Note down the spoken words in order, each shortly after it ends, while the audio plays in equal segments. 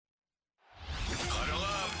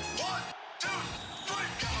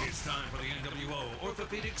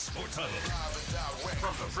Orthopedics Sports Huddle.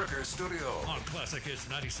 From the Fricker Studio on Classic Hits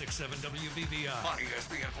 96.7 WBVI on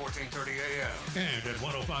ESPN 1430 AM and at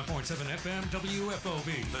 105.7 FM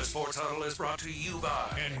WFOB. The Sports Huddle is brought to you by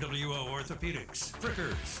NWO Orthopedics,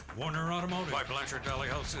 Frickers, Warner Automotive, by Blanchard Valley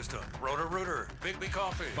Health System, Roto-Rooter, Bigby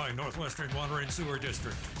Coffee, by Northwestern Water and Sewer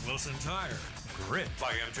District, Wilson Tire, Grit,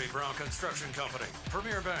 by M.J. Brown Construction Company,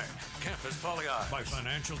 Premier Bank, Campus Poly-Eyes, by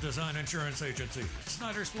Financial Design Insurance Agency,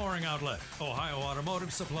 Snyder's Flooring Outlet, Ohio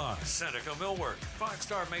Automotive Supply, Seneca Millwork,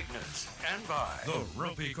 5-Star Maintenance, and by the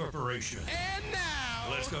Ropey Corporation. And now,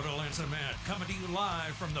 let's go to Lance and Matt, coming to you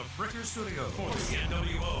live from the Fricker Studio for the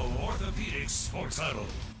NWO Orthopedics Sports Huddle.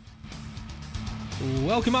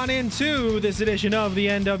 Welcome on into this edition of the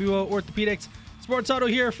NWO Orthopedics Sports Huddle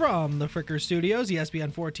here from the Fricker Studios,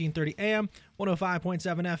 ESPN 1430 AM, 105.7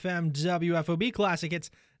 FM, WFOB Classic. It's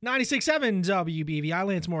 96.7 WBVI.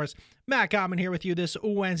 Lance Morris, Matt Common here with you this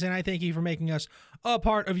Wednesday night. Thank you for making us a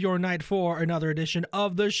part of your night for another edition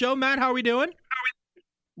of the show. Matt, how are we doing?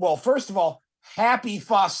 Well, first of all, happy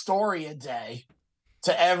Fostoria Day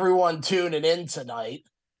to everyone tuning in tonight,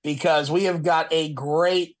 because we have got a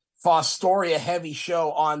great Fostoria heavy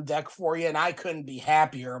show on deck for you, and I couldn't be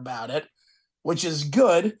happier about it. Which is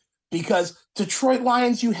good, because Detroit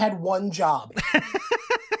Lions, you had one job.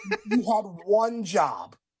 You had one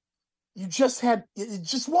job. You just had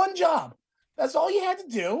one job. That's all you had to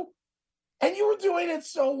do. And you were doing it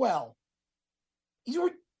so well.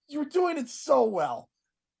 You were doing it so well.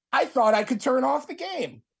 I thought I could turn off the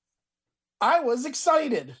game. I was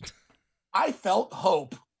excited. I felt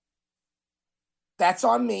hope. That's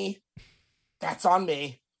on me. That's on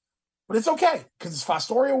me. But it's okay, because it's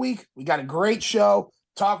Fostoria week. We got a great show.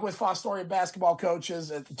 Talking with Fostoria basketball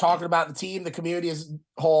coaches, talking about the team, the community as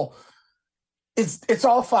a whole. It's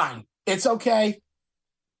all fine. It's okay.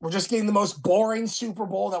 We're just getting the most boring Super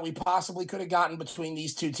Bowl that we possibly could have gotten between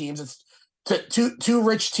these two teams. It's two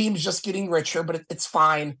rich teams just getting richer, but it's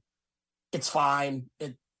fine. It's fine.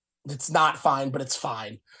 It's not fine, but it's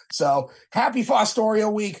fine. So happy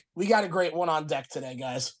Fostoria week. We got a great one on deck today,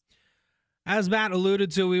 guys. As Matt alluded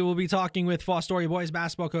to, we will be talking with Fostoria boys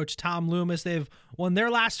basketball coach Thom Loomis. They've won their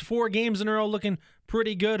last 4 games in a row, looking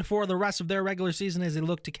pretty good for the rest of their regular season as they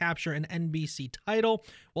look to capture an NBC title.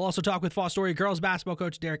 We'll also talk with Fostoria girls basketball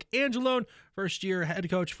coach Derek Angelone. First-year head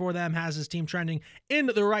coach for them, has his team trending in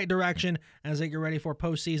the right direction as they get ready for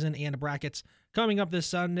postseason and brackets coming up this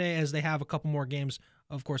Sunday, as they have a couple more games,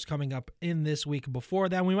 of course, coming up in this week before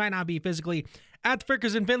then. We might not be physically at the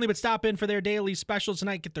Frickers in Findlay, but stop in for their daily special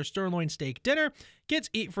tonight. Get their sirloin steak dinner. Kids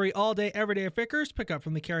eat free all day, every day at Frickers. Pick up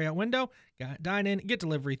from the carryout window. Dine in, get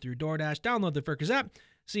delivery through DoorDash. Download the Frickers app,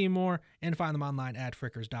 see more, and find them online at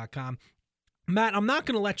frickers.com. Matt, I'm not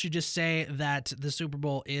going to let you just say that the Super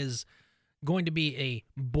Bowl is going to be a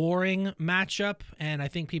boring matchup, and I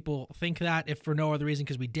think people think that, if for no other reason,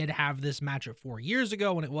 because we did have this matchup 4 years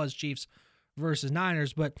ago when it was Chiefs versus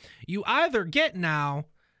Niners. But you either get Pat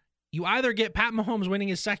Mahomes winning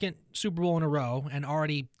his second Super Bowl in a row and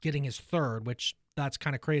already getting his third, which that's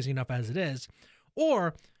kind of crazy enough as it is,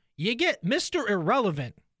 or you get Mr.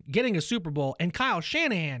 Irrelevant getting a Super Bowl and Kyle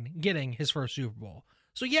Shanahan getting his first Super Bowl.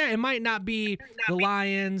 So yeah, it might not be the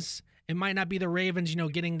Lions, it might not be the Ravens,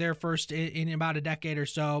 getting their first in about a decade or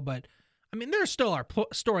so, but I mean, there still are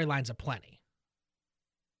storylines aplenty.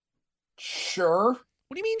 Sure.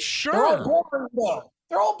 What do you mean, sure?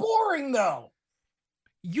 They're all boring, though.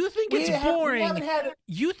 You think it's boring?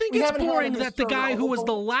 You think it's boring that the guy who was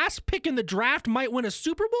the last pick in the draft might win a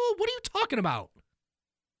Super Bowl? What are you talking about?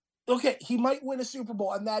 Okay, he might win a Super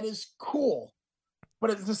Bowl, and that is cool. But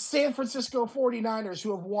it's the San Francisco 49ers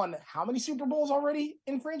who have won how many Super Bowls already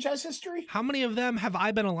in franchise history? How many of them have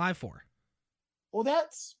I been alive for? Well,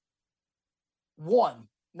 that's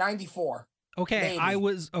 94. Okay, maybe. I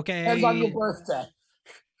was okay. Depends on your birthday.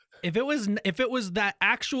 If it was that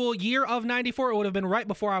actual year of 94, it would have been right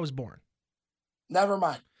before I was born. Never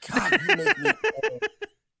mind. God, you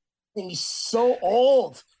make me so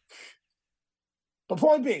old. But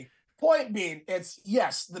point being, it's,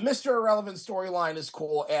 yes, the Mr. Irrelevant storyline is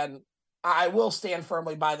cool, and I will stand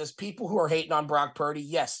firmly by this. People who are hating on Brock Purdy,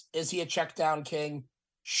 yes, is he a check down king?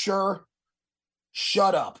 Sure.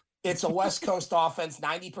 Shut up. It's a West Coast offense.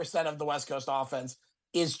 90% of the West Coast offense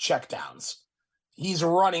is checkdowns. He's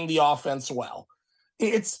running the offense well.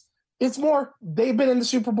 It's more, they've been in the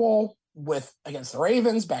Super Bowl against the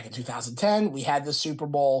Ravens back in 2010. We had the Super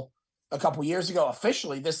Bowl a couple years ago,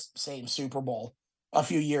 officially this same Super Bowl a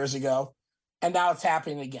few years ago, and now it's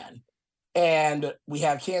happening again. And we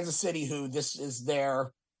have Kansas City, who this is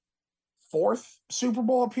their 4th Super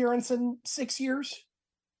Bowl appearance in 6 years,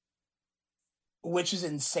 which is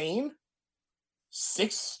insane.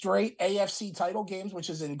 6 straight AFC title games, which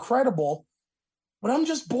is incredible. But I'm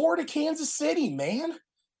just bored of Kansas City, man.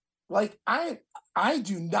 Like, I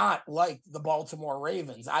do not like the Baltimore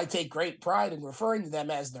Ravens. I take great pride in referring to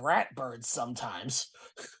them as the Ratbirds sometimes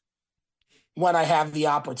when I have the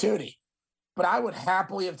opportunity. But I would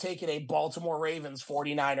happily have taken a Baltimore Ravens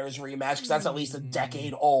 49ers rematch because that's at least a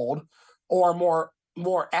decade old, or more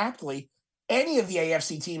aptly, any of the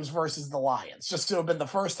AFC teams versus the Lions, just to have been the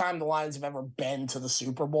first time the Lions have ever been to the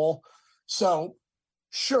Super Bowl. So,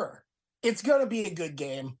 sure, it's going to be a good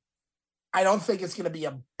game. I don't think it's going to be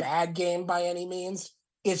a bad game by any means.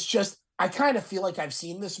 It's just, I kind of feel like I've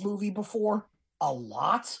seen this movie before a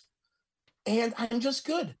lot, and I'm just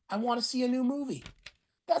good. I want to see a new movie.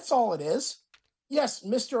 That's all it is. Yes,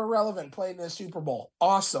 Mr. Irrelevant played in the Super Bowl.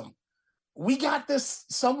 Awesome. We got this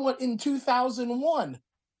somewhat in 2001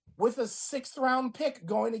 with a 6th-round pick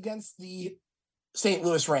going against the St.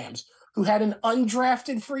 Louis Rams, who had an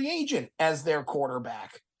undrafted free agent as their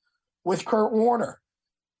quarterback with Kurt Warner.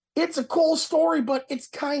 It's a cool story, but it's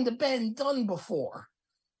kind of been done before.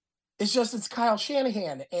 It's just, it's Kyle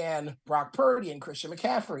Shanahan and Brock Purdy and Christian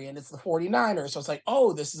McCaffrey, and it's the 49ers. So it's like,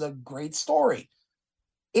 oh, this is a great story.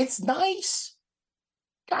 It's nice.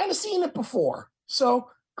 Kind of seen it before. So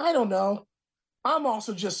I don't know. I'm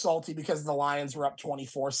also just salty because the Lions were up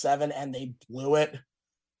 24-7 and they blew it.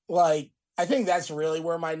 Like, I think that's really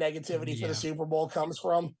where my negativity for the Super Bowl comes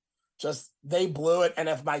from. Just, they blew it. And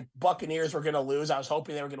if my Buccaneers were going to lose, I was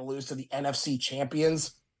hoping they were going to lose to the NFC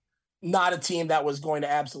champions, not a team that was going to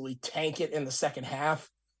absolutely tank it in the second half.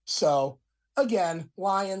 So, again,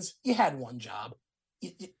 Lions, you had one job.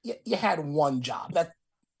 You had one job.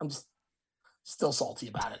 I'm just still salty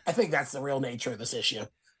about it. I think that's the real nature of this issue.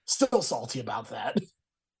 Still salty about that.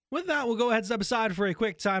 With that, we'll go ahead and step aside for a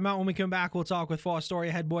quick timeout. When we come back, we'll talk with Fostoria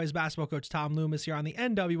head boys basketball coach Thom Loomis here on the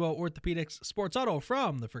NWO Orthopedics Sports Huddle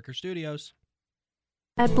from the Fricker Studios.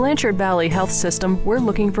 At Blanchard Valley Health System, we're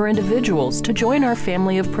looking for individuals to join our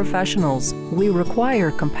family of professionals. We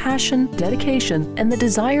require compassion, dedication, and the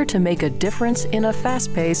desire to make a difference in a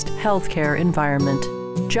fast-paced healthcare environment.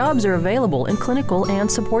 Jobs are available in clinical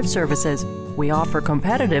and support services. We offer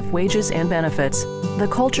competitive wages and benefits. The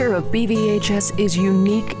culture of BVHS is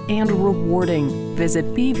unique and rewarding. Visit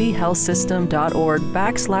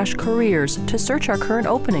bvhealthsystem.org/careers to search our current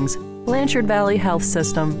openings. Blanchard Valley Health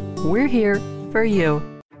System. We're here for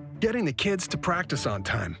you. Getting the kids to practice on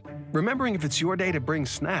time. Remembering if it's your day to bring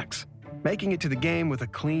snacks. Making it to the game with a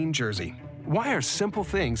clean jersey. Why are simple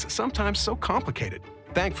things sometimes so complicated?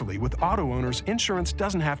 Thankfully, with auto owners, insurance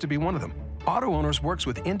doesn't have to be one of them. Auto Owners works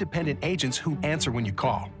with independent agents who answer when you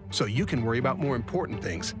call, so you can worry about more important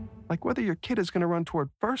things, like whether your kid is going to run toward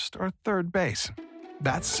first or third base.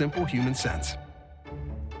 That's simple human sense.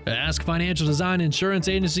 Ask Financial Design Insurance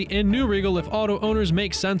Agency in New Regal if auto owners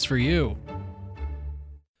make sense for you.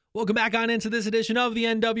 Welcome back on into this edition of the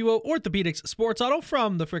NWO Orthopedics Sports Huddle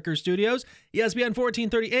from the Fricker Studios. ESPN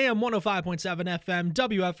 1430 AM, 105.7 FM,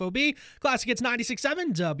 WFOB. Classic Hits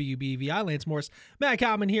 96.7 WBVI. Lance Morris, Matt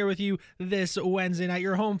Common here with you this Wednesday night.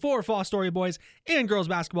 Your home for Fostoria boys and girls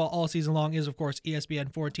basketball all season long is, of course,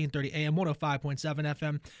 ESPN 1430 AM, 105.7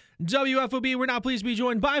 FM, WFOB. We're now pleased to be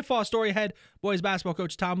joined by Fostoria head boys basketball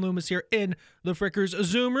coach Thom Loomis here in the Frickers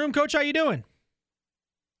Zoom room. Coach, how you doing?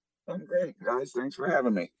 I'm great, guys. Thanks for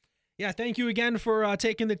having me. Yeah, thank you again for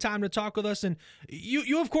taking the time to talk with us. And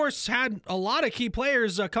you of course, had a lot of key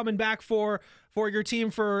players coming back for your team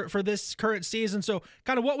for this current season. So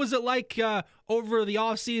kind of what was it like over the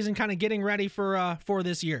offseason, kind of getting ready for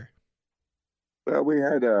this year? Well, we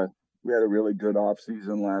had a really good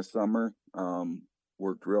offseason last summer.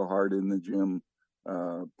 Worked real hard in the gym,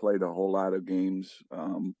 played a whole lot of games.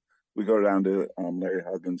 We go down to Larry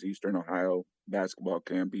Huggins, Eastern Ohio basketball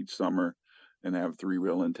camp each summer and have 3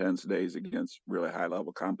 real intense days against really high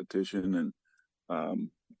level competition. And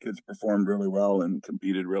kids performed really well and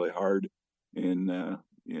competed really hard. And,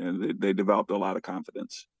 they developed a lot of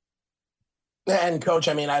confidence. And coach,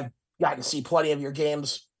 I mean, I've gotten to see plenty of your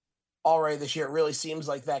games already this year. It really seems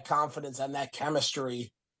like that confidence and that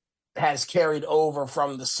chemistry has carried over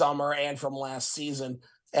from the summer and from last season.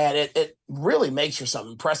 And it really makes for some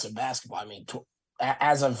impressive basketball. I mean,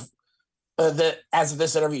 as of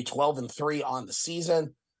this interview, 12-3 on the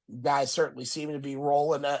season. Guys certainly seem to be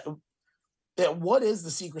rolling. What is the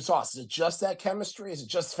secret sauce? Is it just that chemistry? Is it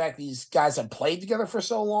just the fact these guys have played together for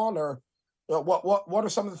so long? Or what are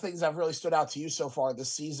some of the things that have really stood out to you so far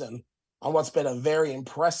this season on what's been a very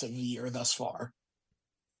impressive year thus far?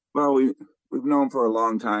 Well, we've known for a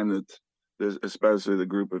long time that there's, especially the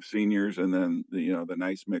group of seniors, and then the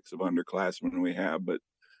nice mix of underclassmen we have. But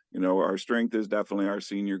our strength is definitely our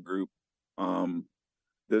senior group.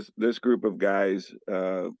 this group of guys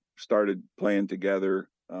started playing together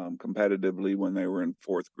competitively when they were in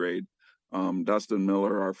fourth grade. Dustin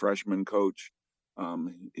Miller, our freshman coach,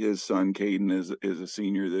 his son Caden is a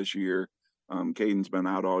senior this year. Caden's been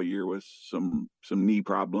out all year with some knee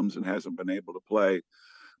problems and hasn't been able to play.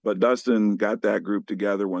 But Dustin got that group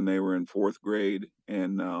together when they were in fourth grade,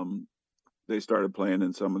 and they started playing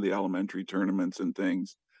in some of the elementary tournaments and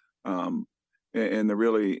things. And the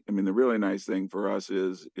really nice thing for us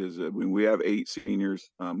is that we have 8 seniors.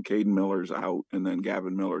 Caden Miller's out, and then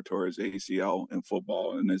Gavin Miller tore his ACL in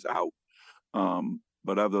football and is out.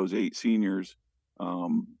 But of those 8 seniors,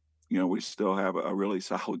 we still have a really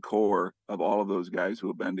solid core of all of those guys who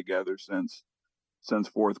have been together since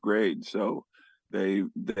fourth grade. So they've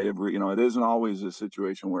it isn't always a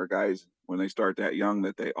situation where guys, when they start that young,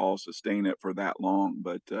 that they all sustain it for that long.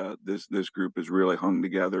 But this group is really hung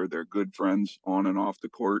together. They're good friends on and off the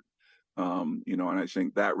court, and I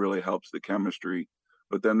think that really helps the chemistry.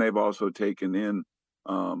 But then they've also taken in,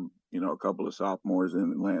 a couple of sophomores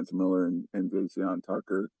in Lance Miller and Jason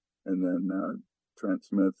Tucker, and then Trent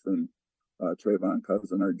Smith and Trayvon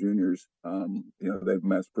Cousin, our juniors. They've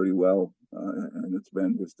messed pretty well, and it's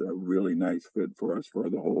been just a really nice fit for us for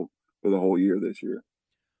the whole year this year.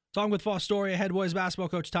 Talking with Fostoria head boys basketball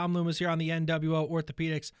coach Thom Loomis here on the NWO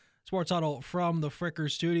Orthopedics Sports Huddle from the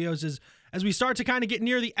Fricker Studios. As we start to kind of get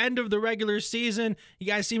near the end of the regular season, you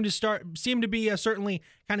guys seem to be certainly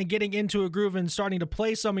kind of getting into a groove and starting to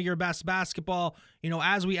play some of your best basketball,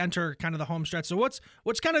 as we enter kind of the home stretch. So what's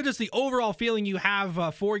kind of just the overall feeling you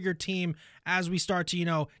have for your team as we start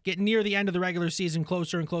to, get near the end of the regular season,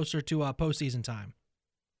 closer and closer to postseason time?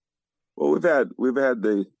 Well, we've had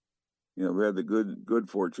the good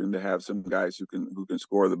fortune to have some guys who can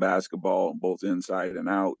score the basketball both inside and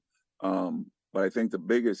out. But I think the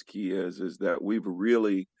biggest key is that we've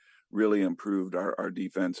really, really improved our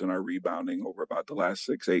defense and our rebounding over about the last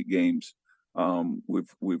 6-8 games.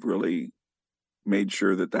 We've really made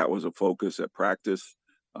sure that was a focus at practice.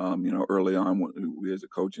 Early on, we as a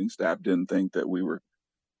coaching staff didn't think that we were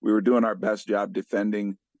doing our best job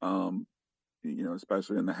defending,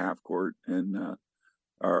 especially in the half court, and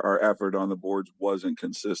our effort on the boards wasn't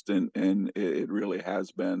consistent, and it really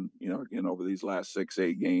has been, over these last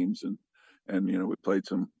 6-8 games, and we played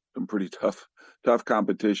some pretty tough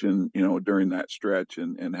competition, during that stretch,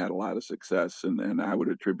 and had a lot of success, and I would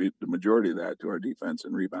attribute the majority of that to our defense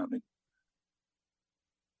and rebounding.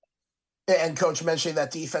 And Coach mentioning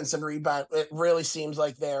that defense and rebound, it really seems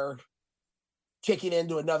like they're kicking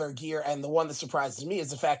into another gear. And the one that surprises me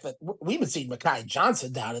is the fact that we haven't seen Mekhi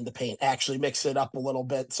Johnson down in the paint actually mix it up a little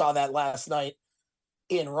bit. Saw that last night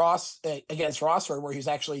in against Rossford, where he's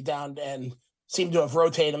actually down and seemed to have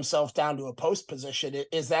rotated himself down to a post position.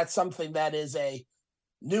 Is that something that is a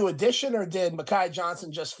new addition, or did Mekhi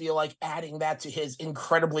Johnson just feel like adding that to his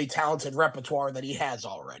incredibly talented repertoire that he has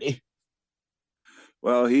already?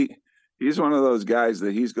 Well, he's one of those guys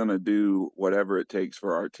that he's going to do whatever it takes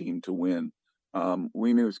for our team to win.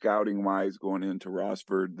 We knew scouting wise going into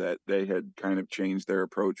Rossford that they had kind of changed their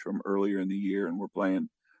approach from earlier in the year, and we're playing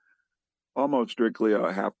almost strictly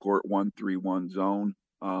a half court 1-3-1 zone.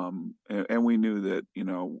 And we knew that,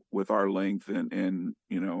 with our length and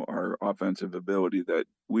our offensive ability, that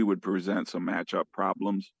we would present some matchup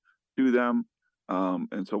problems to them.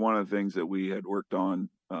 And so one of the things that we had worked on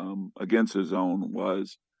against the zone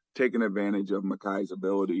was taking advantage of Mekhi's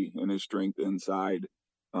ability and his strength inside.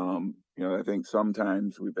 I think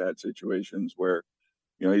sometimes we've had situations where,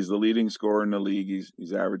 he's the leading scorer in the league.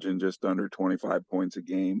 He's averaging just under 25 points a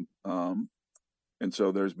game. And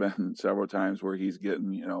so there's been several times where he's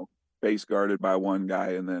getting, base guarded by one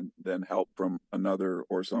guy and then help from another,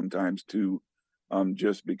 or sometimes two,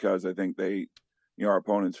 just because I think they, our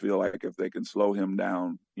opponents feel like if they can slow him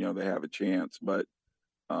down, they have a chance. But,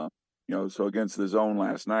 so against the zone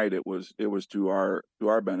last night, it was to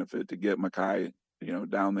our benefit to get Mekhi,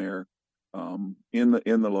 down there in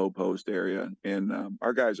the low post area. And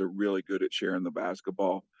our guys are really good at sharing the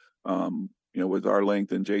basketball. With our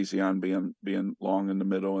length and Jason being long in the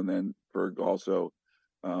middle, and then Ferg also,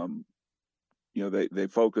 they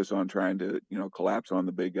focus on trying to, collapse on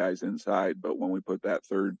the big guys inside. But when we put that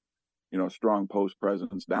third, strong post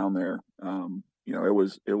presence down there, it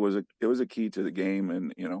was a key to the game.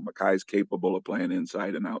 And, Mekhi's capable of playing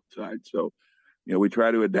inside and outside. So, we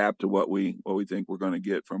try to adapt to what we think we're going to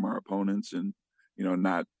get from our opponents, and,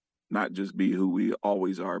 not just be who we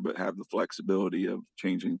always are, but have the flexibility of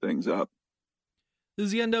changing things up. This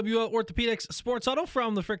is the NWO Orthopedics Sports Huddle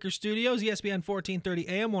from the Fricker Studios, ESPN 1430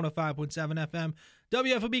 AM, 105.7 FM,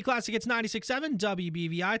 WFOB Classic, it's 96.7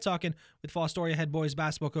 WBVI, talking with Fostoria head boys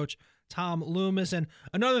basketball coach Thom Loomis. And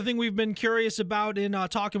another thing we've been curious about in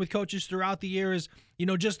talking with coaches throughout the year is,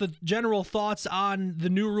 just the general thoughts on the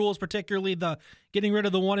new rules, particularly the getting rid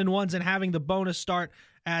of the 1-and-1s and having the bonus start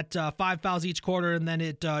at 5 fouls each quarter, and then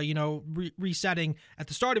it, resetting at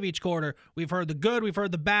the start of each quarter. We've heard the good, we've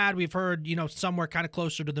heard the bad, we've heard, somewhere kind of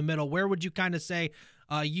closer to the middle. Where would you kind of say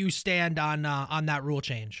you stand on that rule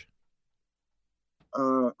change?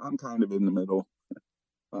 I'm kind of in the middle.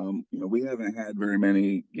 We haven't had very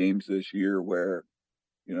many games this year where,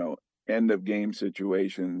 end of game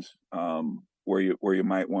situations where you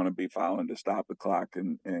might want to be fouling to stop the clock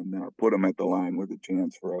and put them at the line with a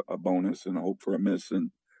chance for a bonus and hope for a miss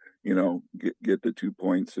and, get the 2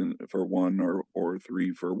 points for one or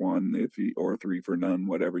 3 for one or 3 for none,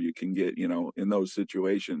 whatever you can get, in those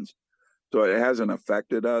situations. So it hasn't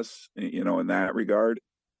affected us, in that regard.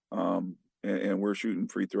 And we're shooting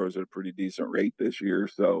free throws at a pretty decent rate this year.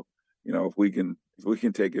 So, if we can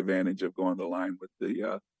take advantage of going to the line with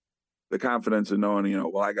the confidence of knowing,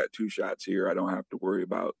 I got 2 shots here, I don't have to worry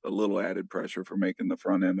about a little added pressure for making the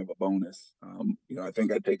front end of a bonus. I think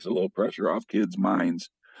that takes a little pressure off kids' minds,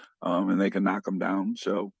 and they can knock them down.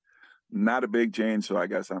 So, not a big change. So I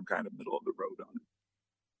guess I'm kind of middle of the road on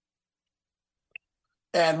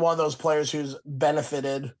it. And one of those players who's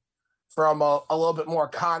benefited from a little bit more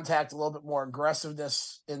contact, a little bit more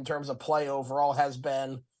aggressiveness in terms of play overall has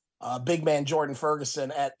been big man Jordan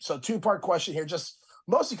Ferguson. So 2-part question here, just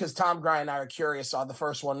mostly because Tom Grind and I are curious on the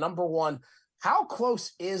first one. Number one, how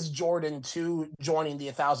close is Jordan to joining the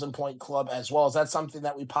 1,000-point club as well? Is that something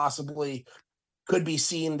that we possibly could be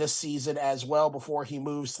seeing this season as well before he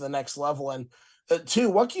moves to the next level? And 2,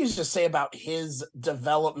 what can you just say about his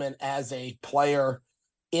development as a player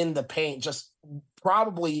in the paint? Just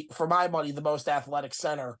probably, for my money, the most athletic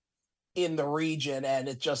center in the region. And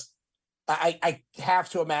it just, I have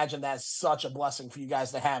to imagine that's such a blessing for you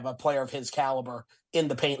guys to have a player of his caliber in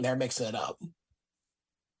the paint there mixing it up.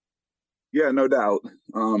 Yeah, no doubt.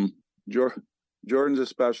 Jordan's a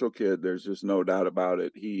special kid. There's just no doubt about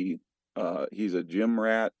it. He's a gym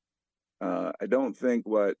rat. I don't think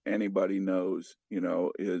what anybody knows,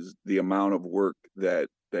 is the amount of work that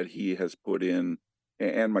he has put in,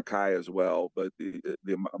 and Makai as well, but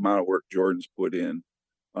the amount of work Jordan's put in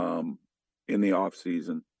the off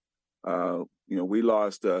season. We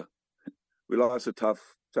lost a tough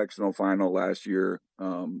sectional final last year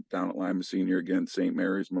down at Lima Senior against St.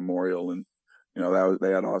 Mary's Memorial, and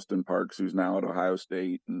they had Austin Parks, who's now at Ohio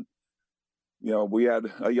State, and we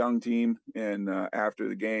had a young team. And after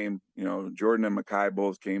the game, Jordan and Makai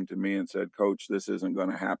both came to me and said, "Coach, this isn't going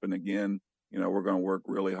to happen again. We're going to work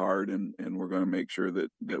really hard and we're going to make sure that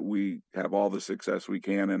we have all the success we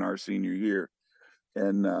can in our senior year."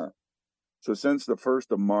 And so since the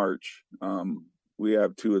 1st of March, we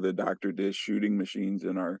have 2 of the Dr. Dish shooting machines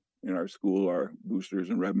in our school. Our boosters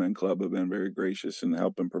and Redmen Club have been very gracious in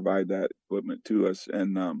helping provide that equipment to us.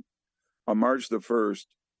 And on March the 1st,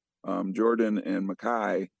 Jordan and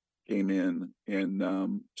Makai came in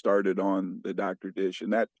and started on the Dr. Dish,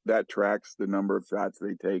 and that tracks the number of shots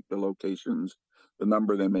they take, the locations, the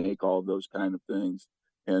number they make, all of those kind of things.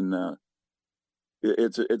 And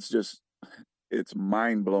it's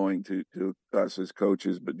mind blowing to us as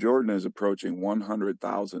coaches. But Jordan is approaching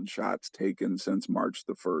 100,000 shots taken since March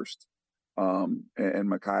the 1st, and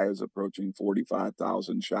Makai is approaching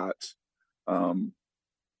 45,000 shots.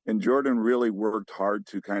 And Jordan really worked hard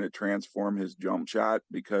to kind of transform his jump shot,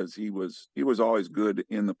 because he was always good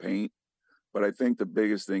in the paint. But I think the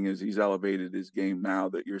biggest thing is he's elevated his game now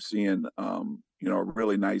that you're seeing, a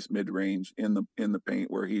really nice mid-range in the paint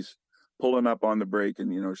where he's pulling up on the break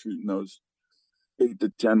and, shooting those 8 to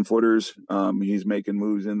 10 footers. He's making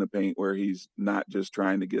moves in the paint where he's not just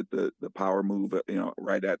trying to get the power move,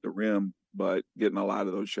 right at the rim, but getting a lot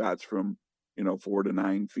of those shots from 4 to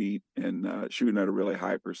 9 feet and shooting at a really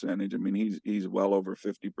high percentage. I mean, he's well over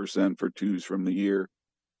 50% for 2s from the year.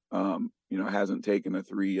 Hasn't taken a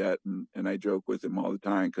 3 yet. And I joke with him all the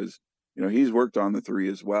time because, he's worked on the 3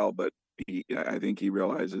 as well, but I think he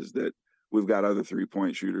realizes that we've got other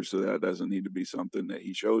 3-point shooters, so that doesn't need to be something that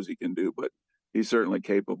he shows he can do, but he's certainly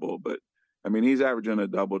capable. But I mean, he's averaging a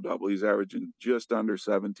double-double. He's averaging just under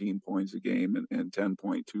 17 points a game and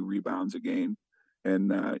 10.2 rebounds a game.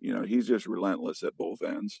 And, he's just relentless at both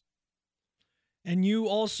ends. And you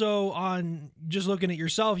also, on just looking at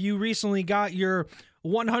yourself, you recently got your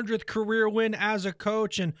 100th career win as a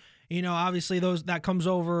coach. And, obviously that comes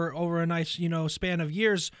over a nice, span of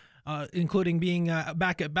years, including being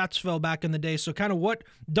back at Bettsville back in the day. So kind of what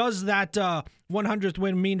does that 100th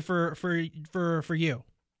win mean for you?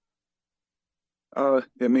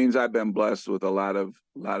 It means I've been blessed with a lot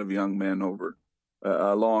of young men over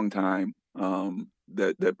a long time,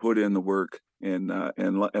 that put in the work and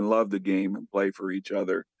love the game and play for each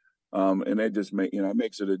other. And it just it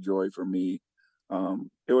makes it a joy for me.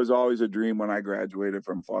 It was always a dream when I graduated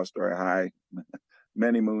from Fostoria High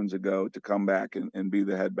many moons ago to come back and be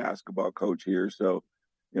the head basketball coach here. So,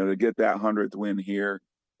 to get that 100th win here,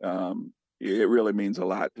 it really means a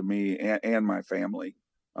lot to me and my family.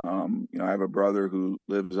 I have a brother who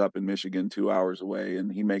lives up in Michigan, 2 hours away, and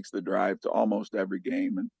he makes the drive to almost every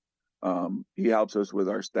game. And he helps us with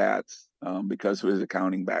our stats because of his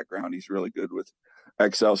accounting background. He's really good with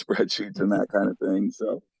Excel spreadsheets and that kind of thing.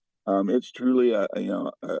 So it's truly a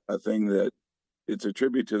thing that it's a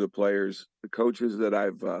tribute to the players, the coaches that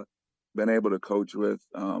I've been able to coach with.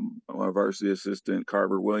 Our varsity assistant,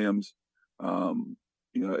 Carver Williams,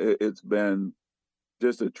 it's been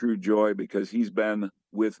just a true joy because he's been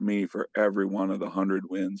with me for every one of the 100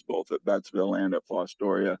 wins, both at Bettsville and at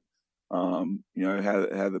Fostoria. I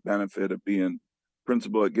had the benefit of being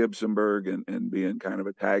principal at Gibsonburg and being kind of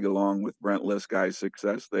a tag along with Brent Liskey's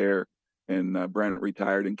success there. And Brent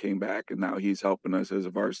retired and came back, and now he's helping us as a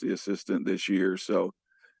varsity assistant this year. So,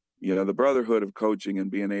 the brotherhood of coaching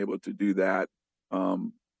and being able to do that,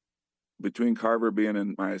 between Carver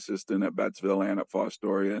being my assistant at Bettsville and at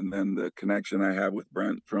Fostoria, and then the connection I have with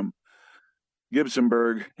Brent from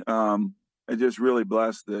Gibsonburg, I'm just really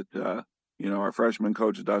blessed that, our freshman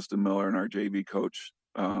coach, Dustin Miller, and our JV coach,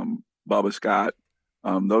 Bubba Scott,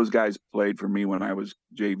 those guys played for me when I was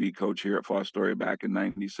JV coach here at Fostoria back in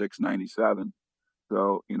 96, 97.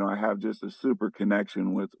 So, I have just a super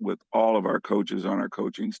connection with all of our coaches on our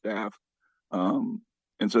coaching staff.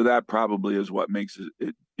 And so that probably is what makes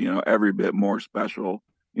it every bit more special,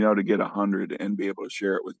 to get 100 and be able to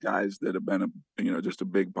share it with guys that have been just a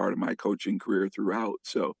big part of my coaching career throughout.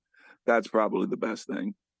 So that's probably the best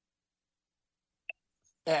thing.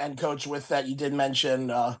 And Coach, with that, you did mention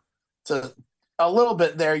to a little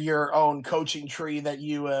bit there your own coaching tree that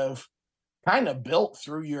you have kind of built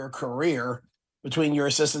through your career between your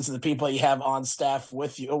assistants and the people you have on staff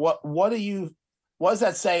with you. What does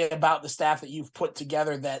that say about the staff that you've put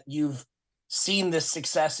together, that you've seen this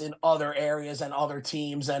success in other areas and other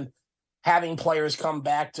teams, and having players come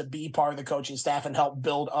back to be part of the coaching staff and help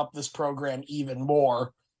build up this program even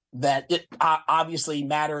more, that it obviously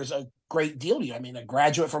matters a great deal to you? I mean, a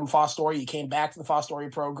graduate from Fostoria, you came back to the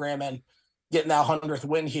Fostoria program and getting that 100th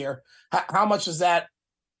win here. How much is that,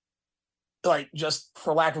 like, just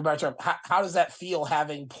for lack of a better term, how does that feel,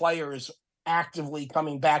 having players actively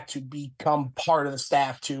coming back to become part of the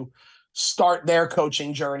staff to start their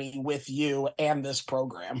coaching journey with you and this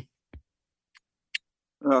program?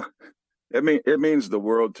 It means the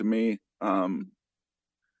world to me.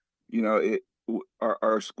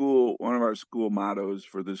 Our school, one of our school mottos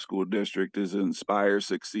for the school district is inspire,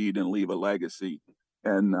 succeed, and leave a legacy.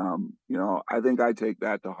 And, I think I take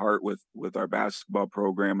that to heart with our basketball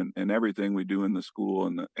program and everything we do in the school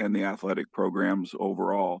and the athletic programs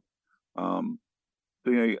overall.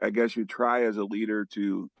 I guess you try as a leader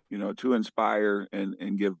to inspire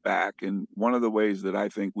and give back. And one of the ways that I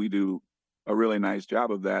think we do a really nice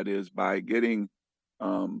job of that is by getting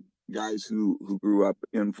guys who grew up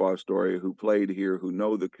in Fostoria, who played here, who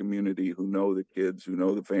know the community, who know the kids, who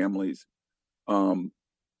know the families.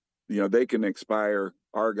 They can inspire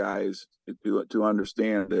our guys to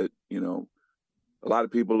understand that, a lot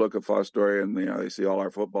of people look at Fostoria and, they see all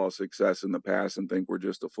our football success in the past and think we're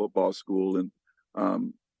just a football school. And,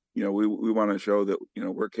 we want to show that,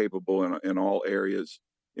 we're capable in all areas,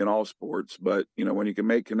 in all sports. But, when you can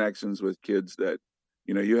make connections with kids that,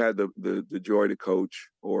 you had the joy to coach,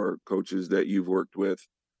 or coaches that you've worked with,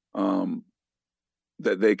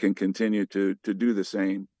 that they can continue to do the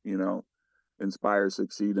same, inspire,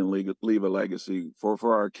 succeed, and leave a legacy for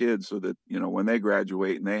our kids, so that, when they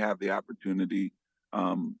graduate and they have the opportunity,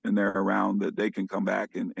 and they're around, that they can come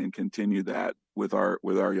back and continue that with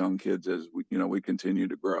our young kids as we continue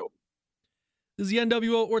to grow. This is the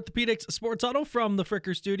NWO Orthopedics Sports Huddle from the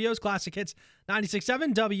Fricker Studios. Classic Hits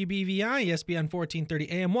 96.7 WBVI, ESPN 1430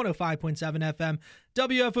 AM, 105.7 FM.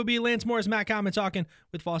 WFOB. Lance Morris, Matt Common talking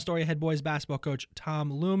with Fostoria head boys basketball coach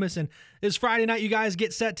Thom Loomis. And this Friday night, you guys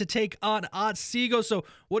get set to take on Otsego. So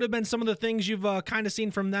what have been some of the things you've kind of seen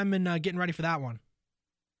from them in getting ready for that one?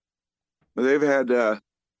 Well, they've had a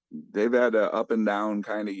up and down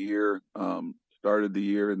kind of year. Started the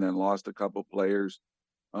year and then lost a couple players.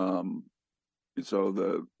 So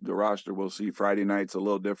the roster we'll see Friday night's a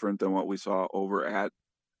little different than what we saw over at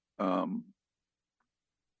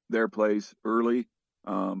their place early.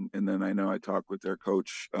 And then I know I talked with their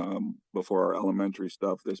coach before our elementary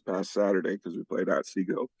stuff this past Saturday because we played at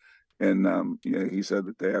Seago. And he said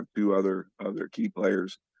that they have two other key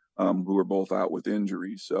players who are both out with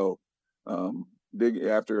injuries. So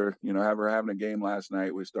after having a game last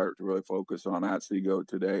night, we start to really focus on at Seago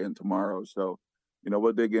today and tomorrow. So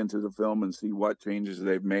we'll dig into the film and see what changes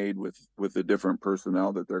they've made with the different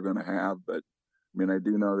personnel that they're going to have. But I mean, I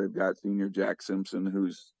do know they've got senior Jack Simpson,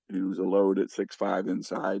 who's a load at 6'5"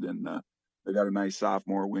 inside, and they got a nice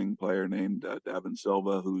sophomore wing player named Devin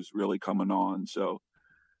Silva, who's really coming on. So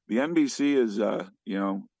the NBC is,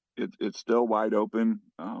 it's still wide open.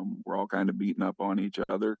 We're all kind of beating up on each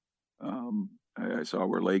other. I saw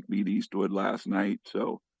where Lake beat Eastwood last night.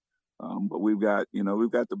 So, but we've got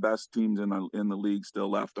the best teams in the league still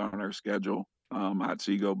left on our schedule.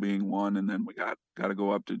 Otsego being one, and then we got to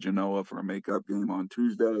go up to Genoa for a makeup game on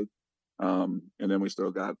Tuesday, and then we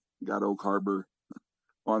still got Oak Harbor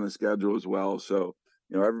on the schedule as well. So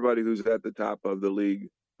everybody who's at the top of the league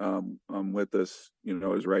with us,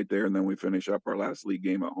 is right there, and then we finish up our last league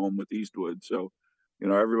game at home with Eastwood. So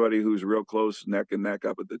everybody who's real close neck and neck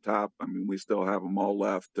up at the top, I mean, we still have them all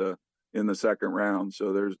left in the second round.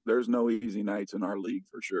 So there's no easy nights in our league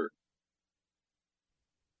for sure.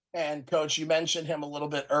 And Coach, you mentioned him a little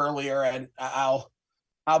bit earlier, and I'll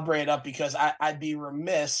bring it up because I'd be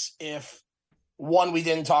remiss if, one, we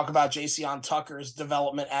didn't talk about Jason Tucker's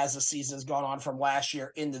development as the season's gone on from last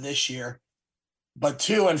year into this year. But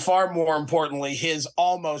two, and far more importantly, his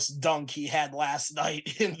almost dunk he had last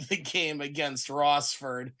night in the game against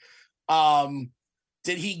Rossford.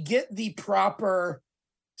 Did he get the proper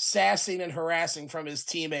sassing and harassing from his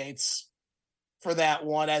teammates for that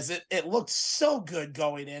one, as it looked so good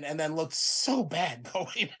going in and then looked so bad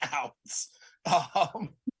going out? I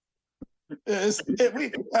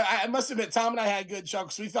must admit, Thom and I had good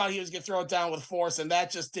chunks. We thought he was going to throw it down with force, and that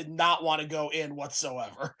just did not want to go in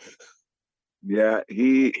whatsoever. Yeah,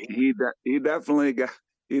 he definitely got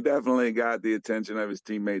the attention of his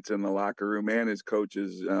teammates in the locker room and his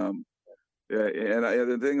coaches. And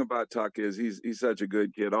the thing about Tuck is he's such a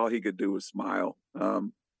good kid. All he could do was smile.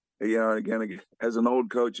 Again, as an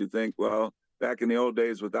old coach, you think, well, back in the old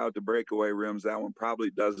days without the breakaway rims, that one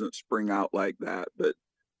probably doesn't spring out like that. But,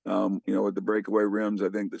 with the breakaway rims, I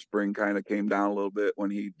think the spring kind of came down a little bit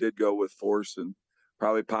when he did go with force and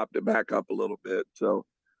probably popped it back up a little bit. So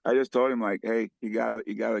I just told him, like, hey, you got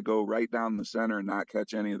to go right down the center and not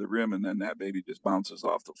catch any of the rim, and then that baby just bounces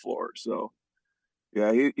off the floor. So,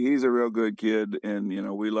 yeah, he's a real good kid, and,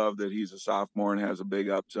 we love that he's a sophomore and has a big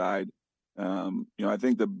upside. I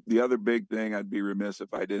think the other big thing, I'd be remiss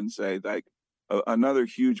if I didn't say, like, another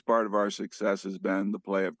huge part of our success has been the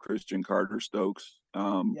play of Christian Carter Stokes.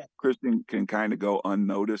 Christian can kind of go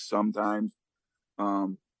unnoticed sometimes,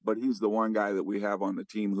 but he's the one guy that we have on the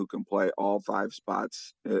team who can play all 5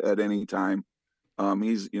 spots at any time.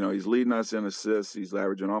 He's leading us in assists. He's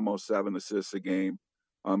averaging almost 7 assists a game.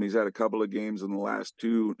 He's had a couple of games in the last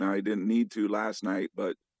 2. Now, he didn't need to last night,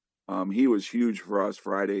 but he was huge for us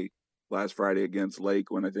last Friday against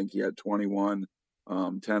Lake, when I think he had 21,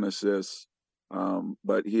 10 assists.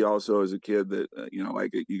 But he also is a kid that,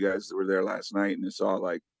 like you guys were there last night and you saw,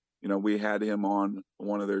 like, we had him on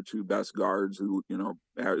one of their 2 best guards who,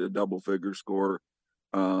 had a double figure score,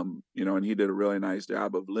 and he did a really nice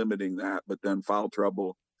job of limiting that, but then foul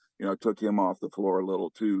trouble, took him off the floor a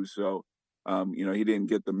little too. So, he didn't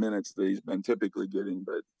get the minutes that he's been typically getting,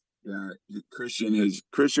 but yeah,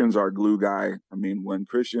 Christian's our glue guy. I mean, when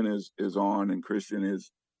Christian is on and Christian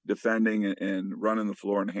is defending and running the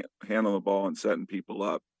floor and handling the ball and setting people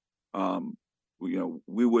up,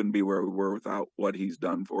 we wouldn't be where we were without what he's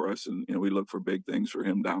done for us, and we look for big things from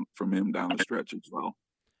him down the stretch as well.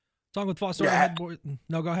 Talking with Fostoria head boy.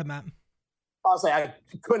 No, go ahead, Matt. Honestly, I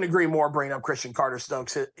couldn't agree more bringing up Christian Carter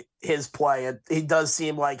Stokes, his play. He does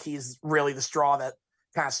seem like he's really the straw that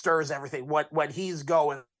kind of stirs everything. When he's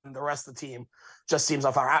going, the rest of the team just seems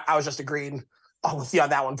on fire. I was just agreeing with you on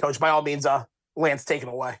that one, Coach. By all means, Lance, take it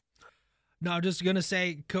away. No, just going to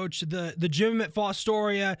say, Coach, the gym at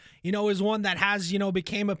Fostoria, is one that has,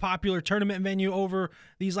 became a popular tournament venue over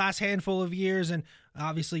these last handful of years. And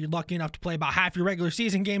obviously you're lucky enough to play about half your regular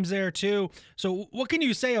season games there too. So what can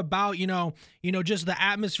you say about, just the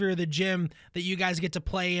atmosphere of the gym that you guys get to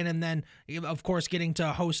play in, and then, of course, getting to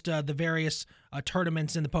host the various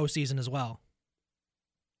tournaments in the postseason as well?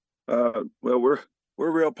 Well, we're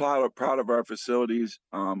real proud of our facilities.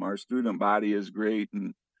 Our student body is great,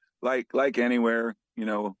 and like anywhere,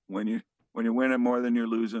 when you're winning more than you're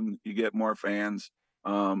losing, you get more fans.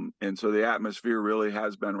 And so the atmosphere really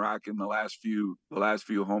has been rocking the last few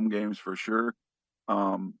home games for sure.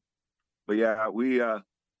 yeah, we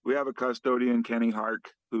have a custodian, Kenny Hark,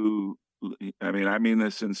 who, I mean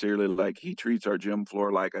this sincerely, like he treats our gym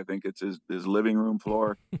floor like I think it's his living room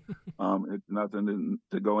floor. It's nothing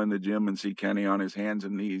to go in the gym and see Kenny on his hands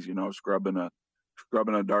and knees, scrubbing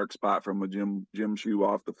a dark spot from a gym shoe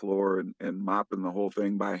off the floor and mopping the whole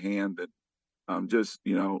thing by hand. And just,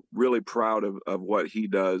 really proud of what he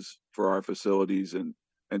does for our facilities and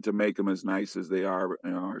to make them as nice as they are.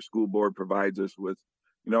 Our school board provides us with,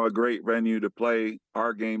 a great venue to play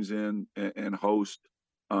our games in and host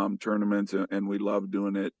tournaments, and we love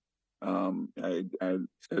doing it. I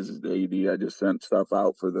as the AD, I just sent stuff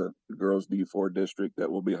out for the girls D4 district that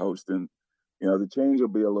will be hosting. The change will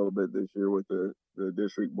be a little bit this year with the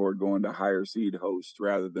district board going to higher seed hosts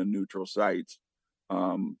rather than neutral sites.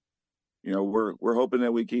 We're hoping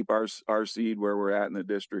that we keep our seed where we're at in the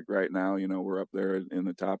district right now. We're up there in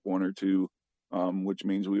the top 1 or 2, which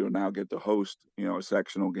means we will now get to host, a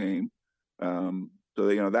sectional game. So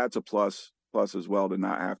that's a plus as well to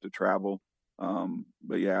not have to travel.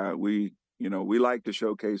 But yeah, we like to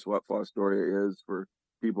showcase what Fostoria is for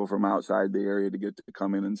people from outside the area to get to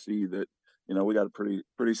come in and see that, we got a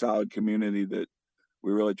pretty solid community that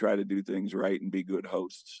we really try to do things right and be good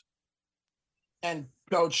hosts. And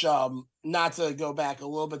Coach, not to go back a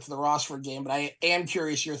little bit to the Rossford game, but I am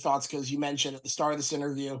curious your thoughts because you mentioned at the start of this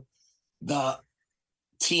interview, the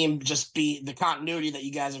team the continuity that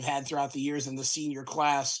you guys have had throughout the years in the senior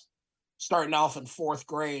class, starting off in 4th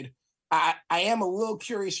grade. I am a little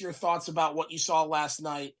curious your thoughts about what you saw last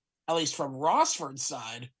night, at least from Rossford's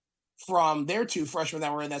side, from their 2 freshmen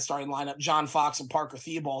that were in that starting lineup, John Fox and Parker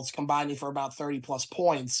Theobald's combining for about 30-plus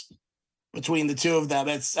points between the 2 of them.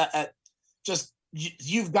 It's just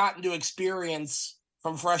you've gotten to experience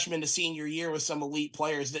from freshman to senior year with some elite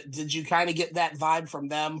players. Did you kind of get that vibe from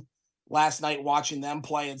them last night, watching them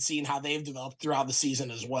play and seeing how they've developed throughout the season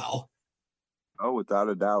as well? Oh, without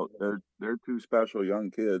a doubt, they're 2 special young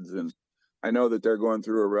kids, and I know that they're going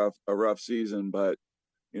through a rough season. But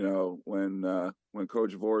when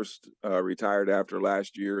Coach Vorst retired after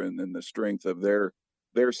last year, and then the strength of their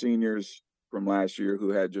seniors from last year who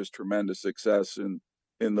had just tremendous success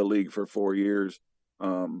in the league for 4 years,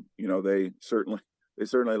 they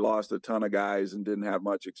certainly lost a ton of guys and didn't have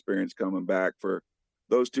much experience coming back. For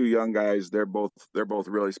those 2 young guys, they're both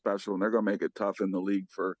really special, and they're going to make it tough in the league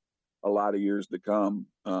for a lot of years to come.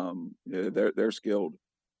 They're skilled.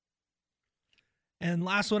 And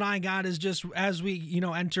last one I got is just as we,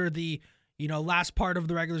 enter the, last part of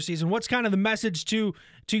the regular season, what's kind of the message to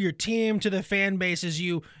your team, to the fan base as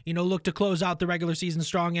you, look to close out the regular season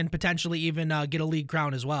strong and potentially even get a league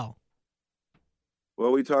crown as well?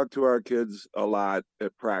 Well, we talk to our kids a lot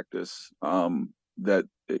at practice that,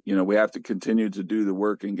 we have to continue to do the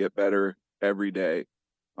work and get better every day.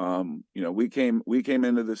 We came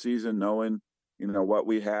into the season knowing, what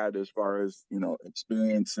we had as far as,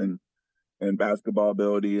 experience and basketball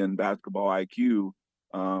ability and basketball IQ.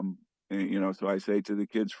 So I say to the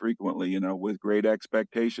kids frequently, with great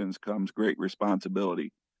expectations comes great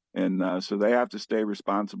responsibility. And so they have to stay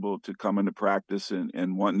responsible to come into practice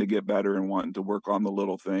and wanting to get better and wanting to work on the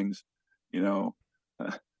little things.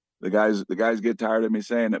 The guys get tired of me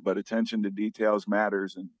saying it, but attention to details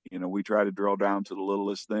matters. And, we try to drill down to the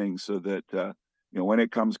littlest things so that, when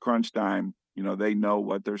it comes crunch time, they know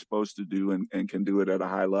what they're supposed to do and can do it at a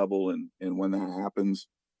high level. And when that happens,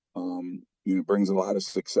 brings a lot of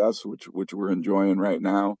success, which we're enjoying right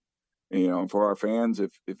now. And for our fans,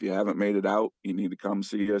 if you haven't made it out, you need to come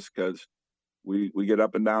see us because we get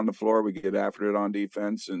up and down the floor, we get after it on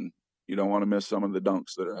defense, and you don't want to miss some of the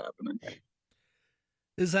dunks that are happening.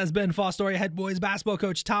 This has been Fostoria head boys basketball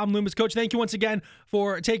coach Thom Loomis. Coach, thank you once again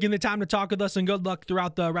for taking the time to talk with us, and good luck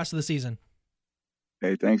throughout the rest of the season.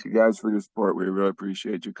 Hey, thanks you guys for your support. We really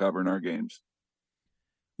appreciate you covering our games.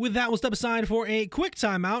 With that, we'll step aside for a quick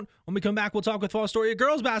timeout. When we come back, we'll talk with Fostoria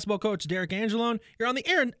girls basketball coach Derek Angelone. You're on the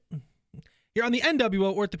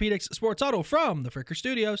NWO Orthopedics Sports Huddle from the Fricker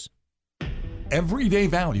Studios. Everyday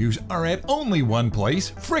values are at only one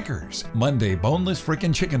place, Frickers. Monday, boneless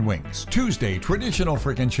frickin' chicken wings. Tuesday, traditional